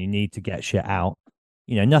voice and you need to get shit out,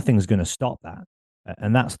 nothing's going to stop that.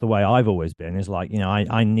 And that's the way I've always been, is like,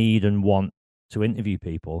 I need and want to interview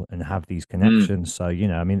people and have these connections. So,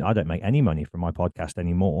 I mean, I don't make any money from my podcast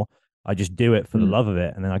anymore. I just do it for the love of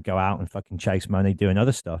it. And then I go out and fucking chase money doing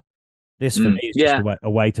other stuff. This for me is just a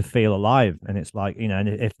way to feel alive. And it's like, and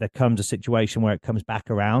if there comes a situation where it comes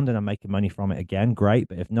back around and I'm making money from it again, great.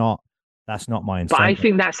 But if not, that's not my incentive. But I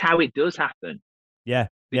think that's how it does happen. Yeah.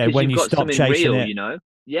 Because when you stop chasing real, it.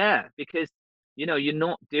 Yeah, because you're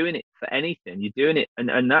not doing it for anything. You're doing it,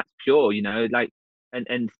 and that's pure. Like,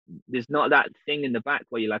 and there's not that thing in the back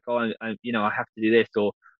where you're like, oh, I have to do this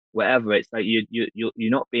or whatever. It's like you're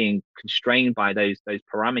not being constrained by those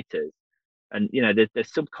parameters, and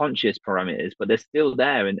there's subconscious parameters, but they're still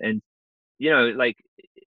there. And like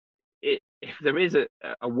if there is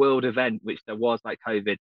a world event, which there was, like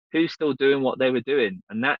COVID, who's still doing what they were doing?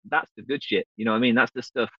 And that's the good shit. You know what I mean? That's the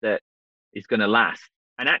stuff that is going to last.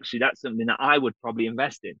 And actually, that's something that I would probably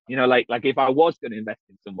invest in. Like if I was going to invest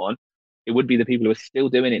in someone, it would be the people who are still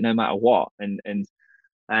doing it no matter what.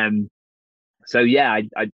 So yeah,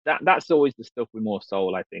 that's always the stuff with more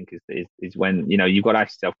soul. I think is when you've got to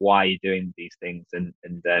ask yourself why you're doing these things, and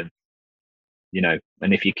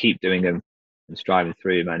if you keep doing them and striving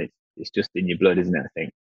through, man, it's just in your blood, isn't it? I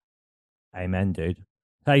think. Amen, dude.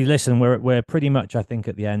 Hey, listen, we're pretty much, I think,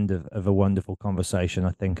 at the end of a wonderful conversation.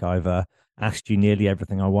 I think I've asked you nearly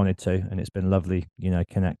everything I wanted to, and it's been lovely,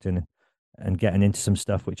 connecting and getting into some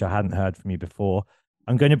stuff which I hadn't heard from you before.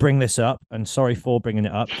 I'm going to bring this up, and sorry for bringing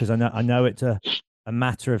it up, because I know it's a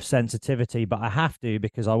matter of sensitivity, but I have to,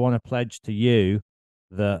 because I want to pledge to you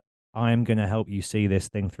that I am going to help you see this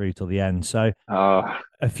thing through till the end. So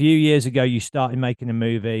a few years ago, you started making a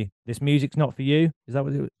movie. This music's not for you? Is that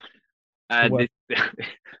what it was?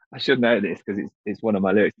 I should know this because it's one of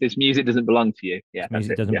my lyrics. This music doesn't belong to you. Yeah, this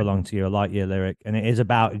music doesn't belong to you. A Lightyear lyric, and it is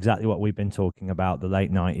about exactly what we've been talking about: the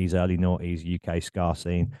late '90s, early noughties UK ska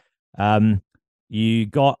scene. You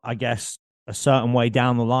got, I guess, a certain way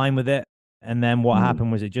down the line with it, and then what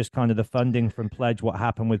happened was it just kind of the funding from Pledge. What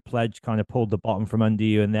happened with Pledge kind of pulled the bottom from under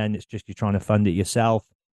you, and then it's just you're trying to fund it yourself.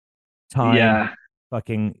 Time,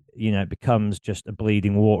 fucking, it becomes just a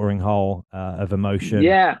bleeding, watering hole of emotion,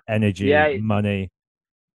 energy, money.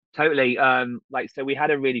 Totally. So we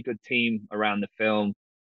had a really good team around the film.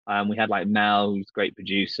 We had like Mel, who's a great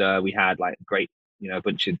producer. We had like great, a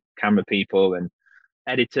bunch of camera people and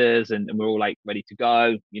editors, and we're all like ready to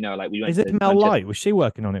go. Like we went. Is it Mel Light? Was she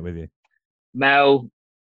working on it with you? Mel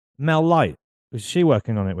Light. Was she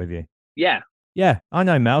working on it with you? Yeah. Yeah, I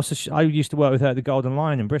know Mel. So I used to work with her at the Golden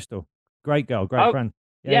Lion in Bristol. Great girl, great friend.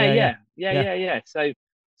 Yeah. So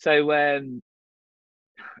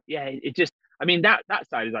it just, I mean, that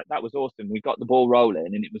side is like, that was awesome. We got the ball rolling,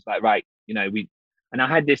 and it was like, right, and I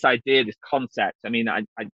had this idea, this concept. I mean, I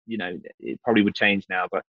it probably would change now,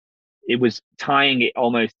 but it was tying it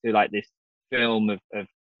almost to like this film of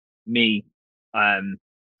me,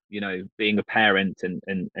 being a parent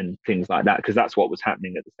and things like that, because that's what was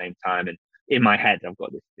happening at the same time. And in my head, I've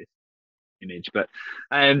got this image, but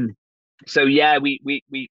so yeah, we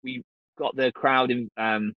got the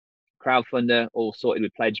crowdfunder all sorted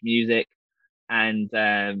with Pledge Music, and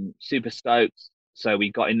super stoked. So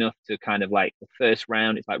we got enough to kind of like the first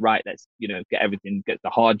round. It's like, right, let's get everything, get the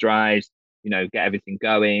hard drives, get everything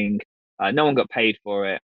going. No one got paid for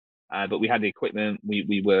it, but we had the equipment.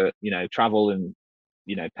 We were travel and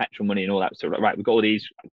petrol money and all that. So right, we got all these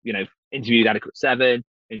interviewed Adequate Seven,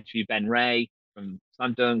 interviewed Ben Ray from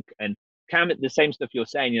Slam Dunk, and the same stuff you're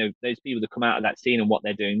saying. Those people that come out of that scene and what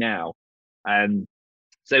they're doing now.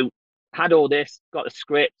 So had all this, got the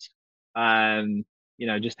script,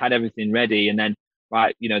 just had everything ready, and then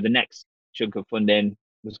right, the next chunk of funding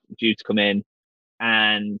was due to come in,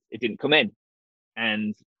 and it didn't come in,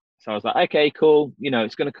 and so I was like, okay, cool,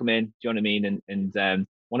 it's going to come in. Do you know what I mean? And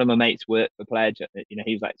one of my mates worked for Pledge.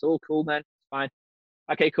 He was like, it's all cool, man, it's fine.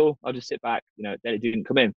 Okay, cool. I'll just sit back. Then it didn't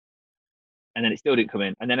come in, and then it still didn't come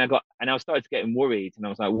in, and then I started getting worried, and I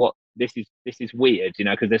was like, what? This is weird,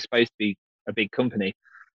 because they're supposed to be a big company.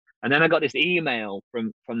 And then I got this email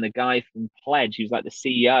from the guy from Pledge, who's like the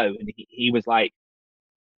CEO, and he was like,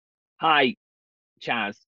 "Hi,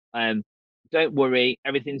 Chaz. Don't worry,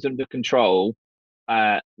 everything's under control.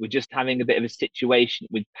 We're just having a bit of a situation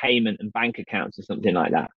with payment and bank accounts or something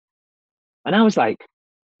like that." And I was like,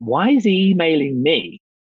 "Why is he emailing me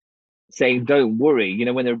saying don't worry?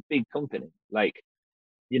 When they're a big company, like,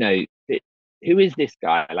 who is this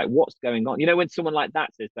guy? Like, what's going on? When someone like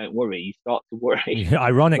that says don't worry, you start to worry."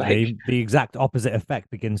 Ironically, like, the exact opposite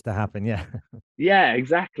effect begins to happen. Yeah. Yeah,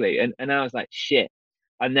 exactly. And I was like, shit.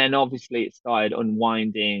 And then obviously it started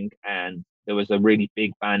unwinding, and there was a really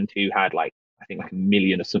big band who had like, I think like 1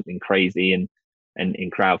 million or something crazy and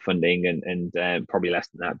in crowdfunding and probably less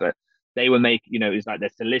than that. But they were making, it was like their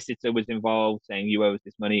solicitor was involved saying you owe us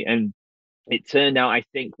this money. And it turned out, I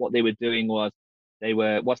think what they were doing was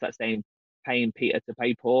what's that saying? Paying Peter to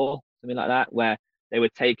pay Paul, something like that, where they were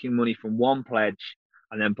taking money from one pledge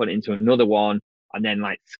and then putting it into another one, and then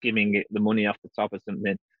like skimming the money off the top or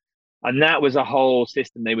something. And that was a whole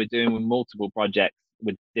system they were doing with multiple projects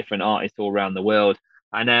with different artists all around the world.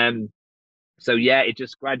 And so yeah, it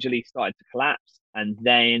just gradually started to collapse, and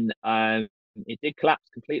then it did collapse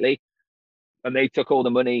completely, and they took all the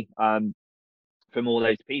money from all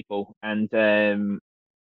those people, and then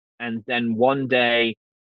one day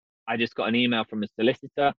I just got an email from a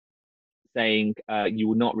solicitor saying you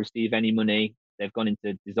will not receive any money. They've gone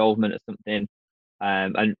into dissolvement or something,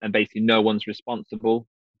 and basically no one's responsible.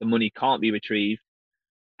 The money can't be retrieved,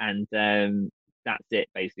 and that's it.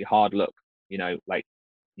 Basically, hard luck. Like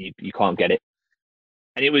you can't get it.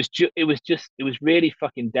 And it was really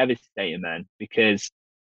fucking devastating, man, because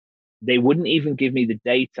they wouldn't even give me the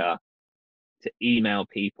data to email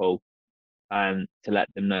people to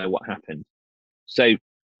let them know what happened. So,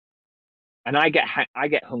 and I get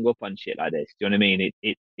hung up on shit like this. Do you know what I mean?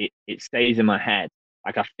 It stays in my head.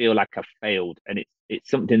 Like I feel like I've failed, and it's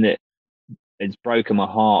something that has broken my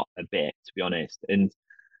heart a bit, to be honest. And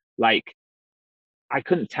like I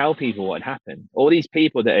couldn't tell people what had happened. All these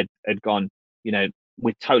people that had gone,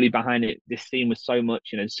 we're totally behind it. This scene was so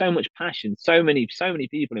much, so much passion, so many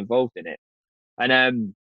people involved in it.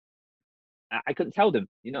 And I couldn't tell them,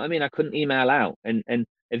 you know what I mean? I couldn't email out. And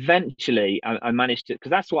eventually I managed to, because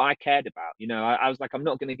that's what I cared about. I was like, I'm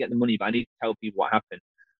not going to get the money, but I need to tell people what happened.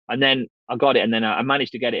 And then I got it, and then I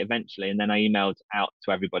managed to get it eventually. And then I emailed out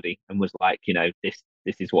to everybody and was like, this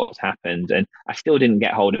is what's happened. And I still didn't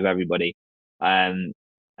get hold of everybody. And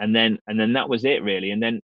then that was it, really. And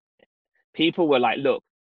then people were like, look,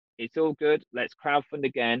 it's all good. Let's crowdfund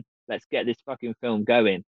again. Let's get this fucking film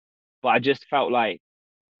going. But I just felt like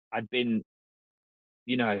I'd been,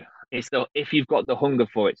 it's still, if you've got the hunger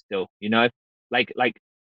for it still, like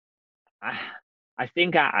I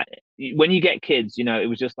think when you get kids, it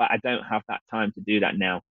was just like, I don't have that time to do that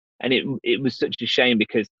now. And it was such a shame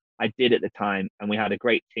because I did at the time, and we had a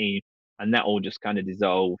great team, and that all just kind of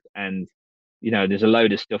dissolved. And, there's a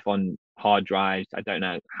load of stuff on hard drives. I don't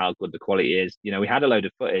know how good the quality is. We had a load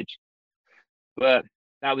of footage, but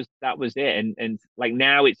that was it. And like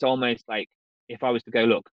now it's almost like if I was to go,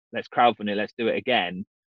 look, let's crowdfund it, let's do it again,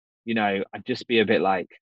 I'd just be a bit like,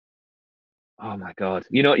 oh my God,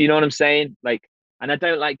 you know what I'm saying? Like, and I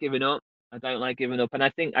don't like giving up. And I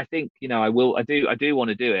think, I do want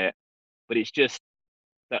to do it, but it's just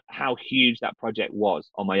that how huge that project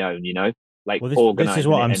was on my own, like Well, this is organizing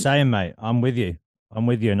what it. I'm And saying, mate. I'm with you.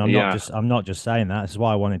 And yeah, I'm not just saying that. This is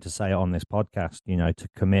why I wanted to say it on this podcast, to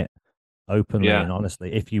commit openly yeah, and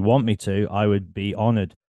honestly. If you want me to, I would be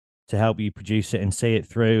honored to help you produce it and see it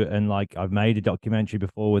through. And like I've made a documentary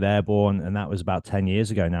before with Airborne, and that was about 10 years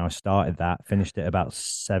ago now. I started that, finished it about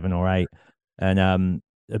 7 or 8, and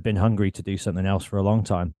I've been hungry to do something else for a long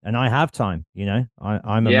time. And I have time,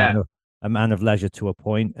 I'm yeah, a man of leisure to a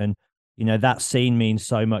point, and that scene means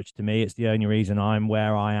so much to me. It's the only reason I'm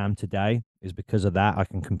where I am today is because of that. I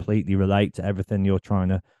can completely relate to everything you're trying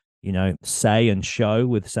to, say and show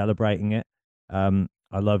with celebrating it. I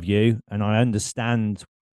love you, and I understand,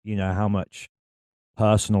 how much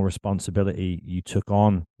personal responsibility you took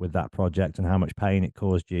on with that project and how much pain it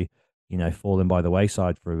caused you, falling by the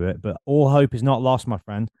wayside through it. But all hope is not lost, my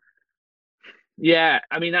friend. Yeah,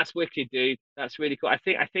 I mean that's wicked, dude. That's really cool. I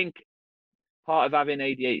think part of having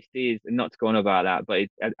ADHD is, and not to go on about that, but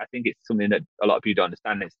I think it's something that a lot of people don't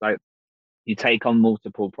understand. It's like you take on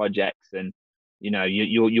multiple projects, and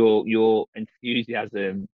your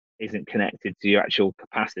enthusiasm isn't connected to your actual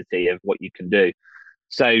capacity of what you can do.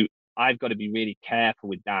 So I've got to be really careful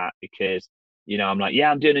with that because I'm like, yeah,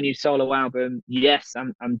 I'm doing a new solo album. Yes,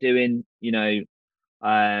 I'm doing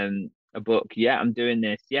a book. Yeah, I'm doing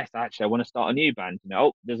this. Yes, actually, I want to start a new band.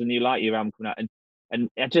 Oh, there's a new Lightyear album coming out, and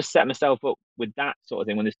I just set myself up with that sort of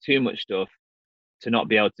thing when there's too much stuff to not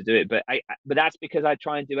be able to do it. But that's because I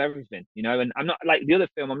try and do everything, and I'm not like the other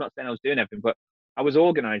film. I'm not saying I was doing everything, but I was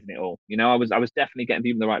organizing it all. I was definitely getting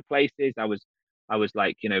people in the right places. I was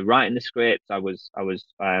like, writing the scripts. I was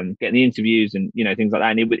getting the interviews and things like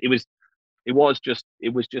that. And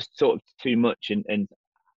it was just sort of too much. And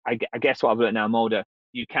I guess what I've learned now, I'm older.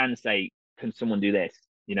 You can say, can someone do this?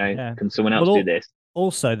 Yeah. Can someone else Well, do this?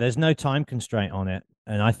 also, there's no time constraint on it.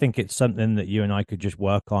 And I think it's something that you and I could just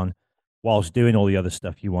work on whilst doing all the other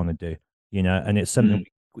stuff you want to do, and it's Mm,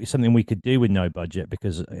 something we could do with no budget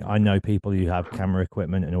because I know people who have camera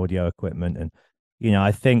equipment and audio equipment. And,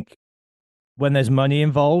 I think when there's money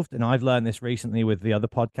involved, and I've learned this recently with the other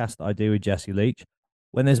podcast that I do with Jesse Leach,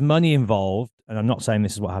 when there's money involved, and I'm not saying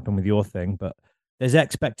this is what happened with your thing, but there's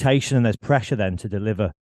expectation and there's pressure then to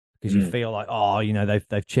deliver because you mm, feel like, oh,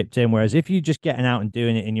 they've chipped in. Whereas if you're just getting out and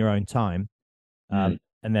doing it in your own time, mm.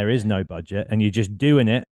 and there is no budget, and you're just doing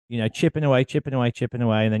it, chipping away, chipping away, chipping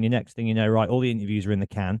away, and then your next thing you know, right, all the interviews are in the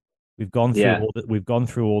can. Yeah, We've gone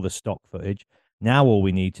through all the stock footage. Now all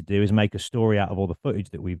we need to do is make a story out of all the footage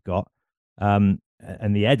that we've got. And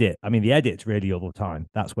the edit. I mean, the edit's really all the time.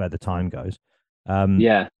 That's where the time goes. Um,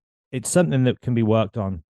 yeah, it's something that can be worked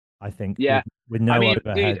on, I think, yeah. with I no mean, dude,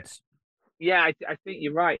 overheads. yeah, I think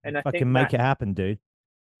you're right, and I think Fucking make it happen, dude.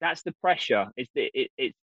 that's the pressure.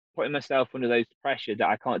 It's putting myself under those pressure that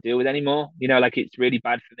I can't deal with anymore. Like it's really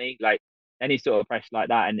bad for me. Like any sort of pressure like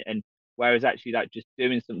that, and whereas actually like just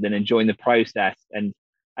doing something, enjoying the process, and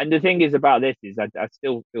the thing is about this is I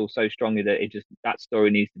still feel so strongly that that story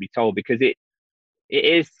needs to be told because it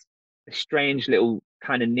is a strange little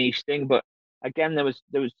kind of niche thing, but again, there was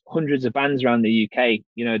hundreds of bands around the UK.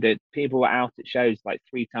 That people were out at shows like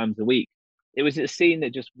 3 times a week. It was a scene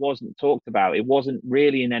that just wasn't talked about. It wasn't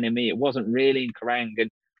really in NME. It wasn't really in Kerrang.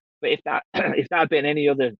 But if that if that had been any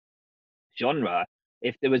other genre,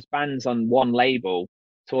 if there was bands on one label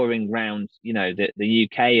touring around, the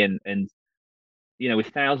UK and with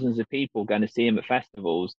thousands of people going to see him at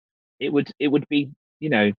festivals, it would be,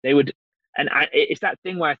 they would, and it's that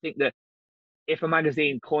thing where I think that if a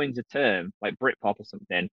magazine coins a term like Britpop or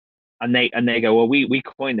something, and they go, well, we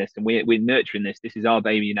coined this and we're nurturing this. This is our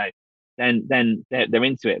baby, then they're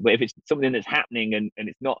into it. But if it's something that's happening and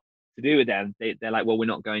it's not to do with them, they're like, well, we're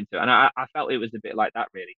not going to. And I felt it was a bit like that,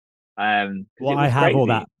 really. Because Well, it was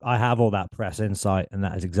crazy. I have all that press insight, and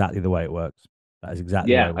that is exactly the way it works. That is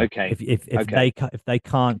exactly the way Yeah. it works. Okay. If Okay. if they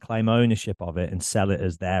can't claim ownership of it and sell it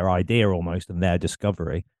as their idea almost and their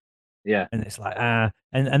discovery, Yeah. and it's like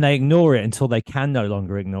and they ignore it until they can no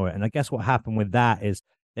longer ignore it. And I guess what happened with that is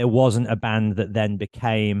there wasn't a band that then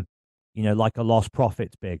became, like a Lost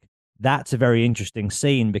Prophets big. That's a very interesting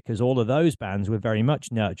scene because all of those bands were very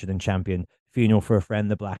much nurtured and championed. Funeral for a Friend,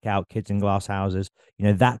 The Blackout, Kids in Glass Houses,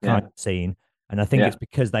 that kind Yeah. of scene. And I think Yeah. it's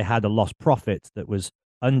because they had a Lost Prophets that was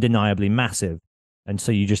undeniably massive. And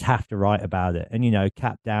so you just have to write about it. And,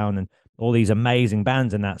 Cap Down and all these amazing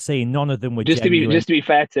bands in that scene, none of them were Just to be genuine. just to be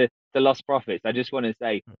fair to the Lost Prophets, I just want to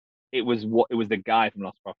say it was the guy from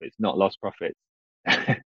Lost Prophets, not Lost Prophets,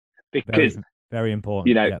 Very, because very you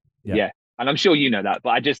important. know, Yep. Yep. yeah, and I'm sure you know that, but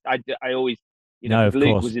I always, No, because of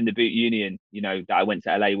Luke course. was in the Boot Union, that I went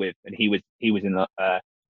to LA with, and he was in the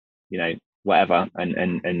whatever,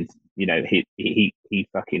 and he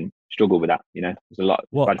fucking struggled with that, there's a lot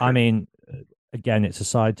Well, bad for I him. mean, again, it's a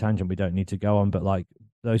side tangent we don't need to go on, but like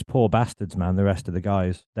those poor bastards, man, the rest of the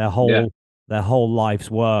guys, Yeah, their whole life's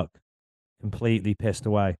work completely pissed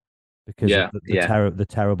away because of yeah, yeah. the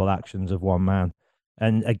terrible actions of one man.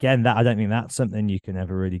 And again, that I don't think that's something you can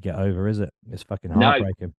ever really get over, is it? It's fucking No,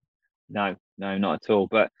 heartbreaking. no, no, not at all.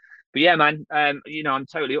 But yeah, man. I'm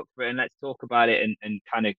totally up for it, and let's talk about it and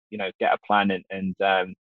kind of get a plan and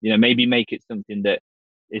maybe make it something that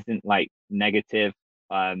isn't like negative.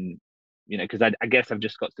 Because I guess I've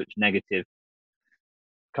just got such negative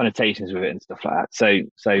connotations with it and stuff like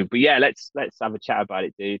that. But yeah, let's have a chat about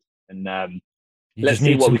it, dude, and You just let's see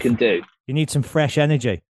need what we can do. you need some fresh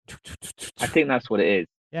energy. I think that's what it is.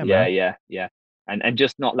 Yeah, yeah, man. and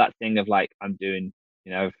just not that thing of like I'm doing,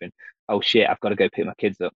 everything. Oh shit, I've got to go pick my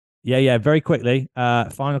kids up. Yeah. Very quickly.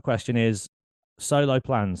 Final question is solo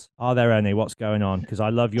plans. Are there any? What's going on? Because I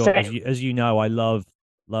love your, So as you know, I love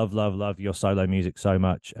your solo music so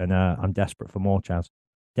much, and I'm desperate for more, Chaz.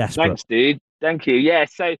 Desperate. thanks, dude. Thank you. Yeah.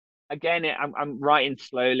 So again, I'm writing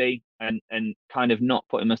slowly and kind of not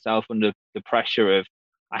putting myself under the pressure of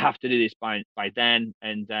I have to do this by then,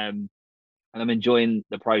 and I'm enjoying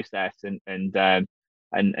the process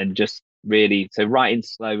and just really so writing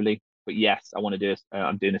slowly. But yes, I want to do.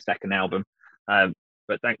 I'm doing a second album.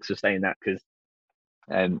 But thanks for saying that because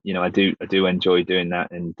I do enjoy doing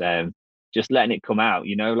that and just letting it come out.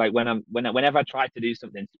 Like whenever I try to do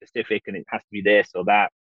something specific and it has to be this or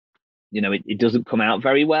that, it doesn't come out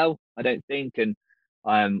very well, I don't think. And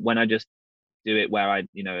when I just do it where as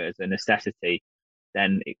a necessity,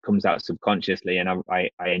 then it comes out subconsciously, and I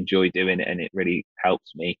enjoy doing it, and it really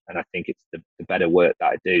helps me. And I think it's the better work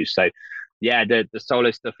that I do. So, yeah, the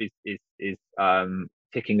solo stuff is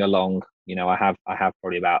ticking along. I have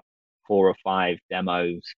probably about 4 or 5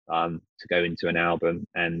 demos to go into an album,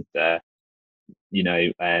 and I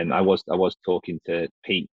was talking to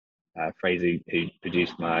Pete Fraser, who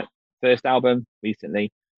produced my first album recently.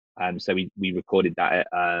 So we recorded that at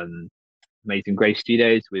Amazing Grace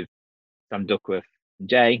Studios with Sam Duckworth and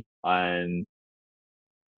Jay.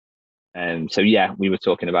 So yeah, we were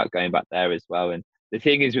talking about going back there as well. And the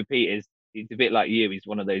thing is with Pete is he's a bit like you. He's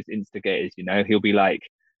one of those instigators, He'll be like,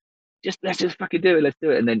 let's just fucking do it, let's do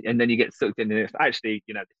it, and then you get sucked in, and it's actually,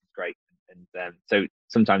 this is great. And so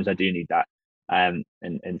sometimes I do need that. And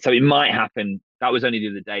so it might happen. That was only the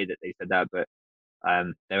other day that they said that, but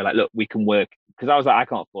they were like, look, we can work, because I was like, I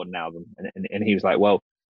can't afford an album, and he was like, well,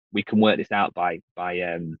 we can work this out by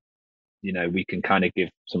we can kind of give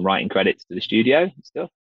some writing credits to the studio and stuff.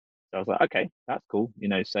 So I was like, okay, that's cool.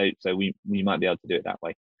 So we might be able to do it that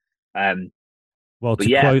way. Well,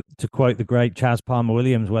 to quote the great Chaz Palmer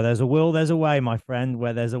Williams, where there's a will, there's a way, my friend.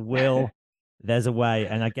 Where there's a will, there's a way.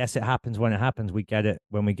 And I guess it happens when it happens. We get it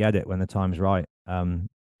when we get it, when the time's right.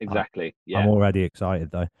 Exactly. Yeah. I'm already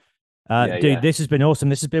excited though. Dude, this has been awesome.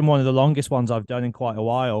 This has been one of the longest ones I've done in quite a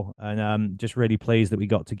while, and just really pleased that we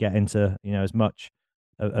got to get into as much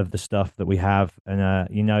of the stuff that we have. And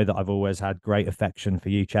that I've always had great affection for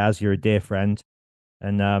you, Chaz. You're a dear friend,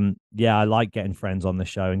 and I like getting friends on the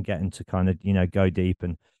show and getting to kind of go deep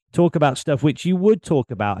and talk about stuff which you would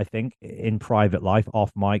talk about, I think, in private life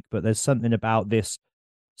off mic. But there's something about this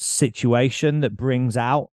situation that brings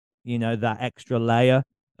out that extra layer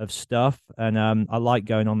of stuff, and I like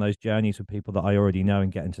going on those journeys with people that I already know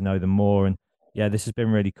and getting to know them more. And yeah, this has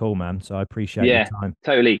been really cool, man. So I appreciate your time.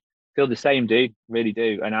 Totally feel the same, dude. Really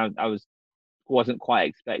do. And I wasn't quite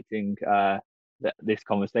expecting this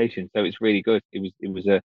conversation, so it's really good. It was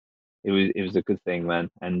a good thing, man.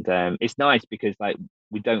 And it's nice because like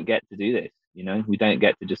we don't get to do this, we don't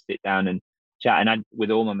get to just sit down and chat. And with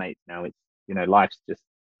all my mates now, it's life's just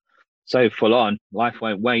so full on. Life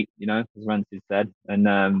won't wait, as Rancy said.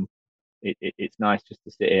 And it's nice just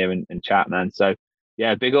to sit here and chat, man. So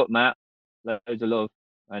yeah, big up, Matt. Loads of love.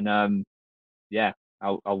 And I'll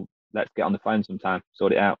let's get on the phone sometime,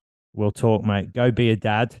 sort it out. We'll talk, mate. Go be a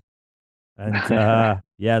dad. And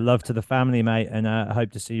love to the family, mate. And I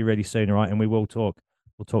hope to see you really soon, all right? And we will talk.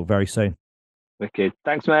 We'll talk very soon. Wicked.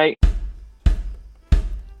 Thanks, mate.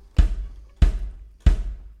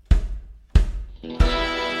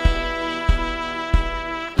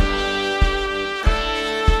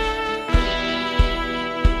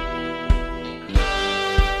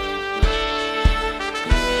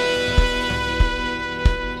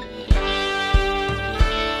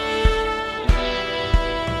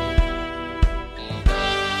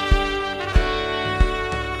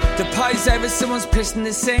 The party's over, someone's pissing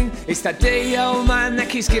the sing. It's that dirty old man that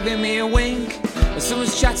keeps giving me a wink. And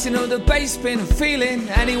someone's chatting all the bass bin and feeling.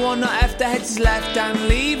 Anyone not after heads is left and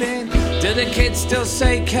leaving. Do the kids still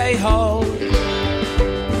say K-hole?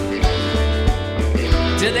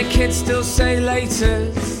 Do the kids still say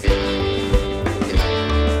laters?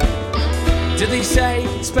 Do they say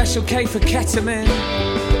special K for ketamine?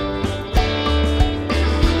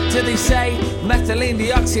 Do they say methylene,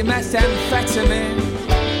 deoxymethamphetamine?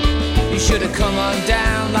 You should have come on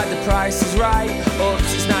down like the price is right.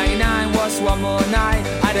 Oops, it's 99, what's one more night?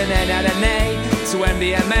 Add an N, add an A to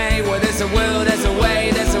MBMA. Well, there's a will, there's a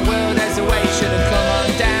way, there's a will, there's a way. You should have come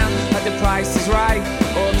on down like the price is right.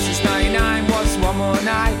 Oops, it's 99, what's one more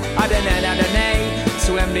night? Add an N, add an A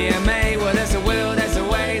to MBMA. Well, there's a will, there's a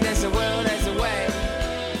way, there's a will, there's a way.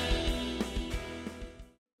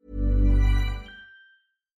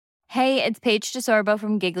 Hey, Hey, it's Paige DeSorbo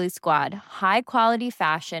from Giggly Squad. High quality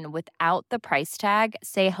fashion without the price tag.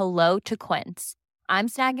 Say hello to Quince. I'm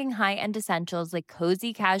snagging high-end essentials like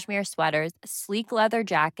cozy cashmere sweaters, sleek leather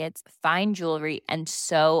jackets, fine jewelry, and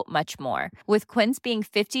so much more. With Quince being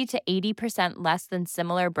 50 to 80% less than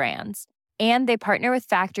similar brands. And they partner with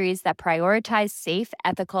factories that prioritize safe,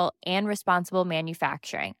 ethical, and responsible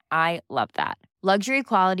manufacturing. I love that. Luxury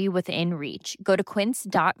quality within reach. Go to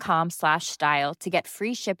quince.com/style to get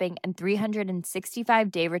free shipping and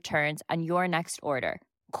 365-day returns on your next order.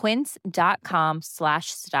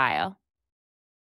 Quince.com/style.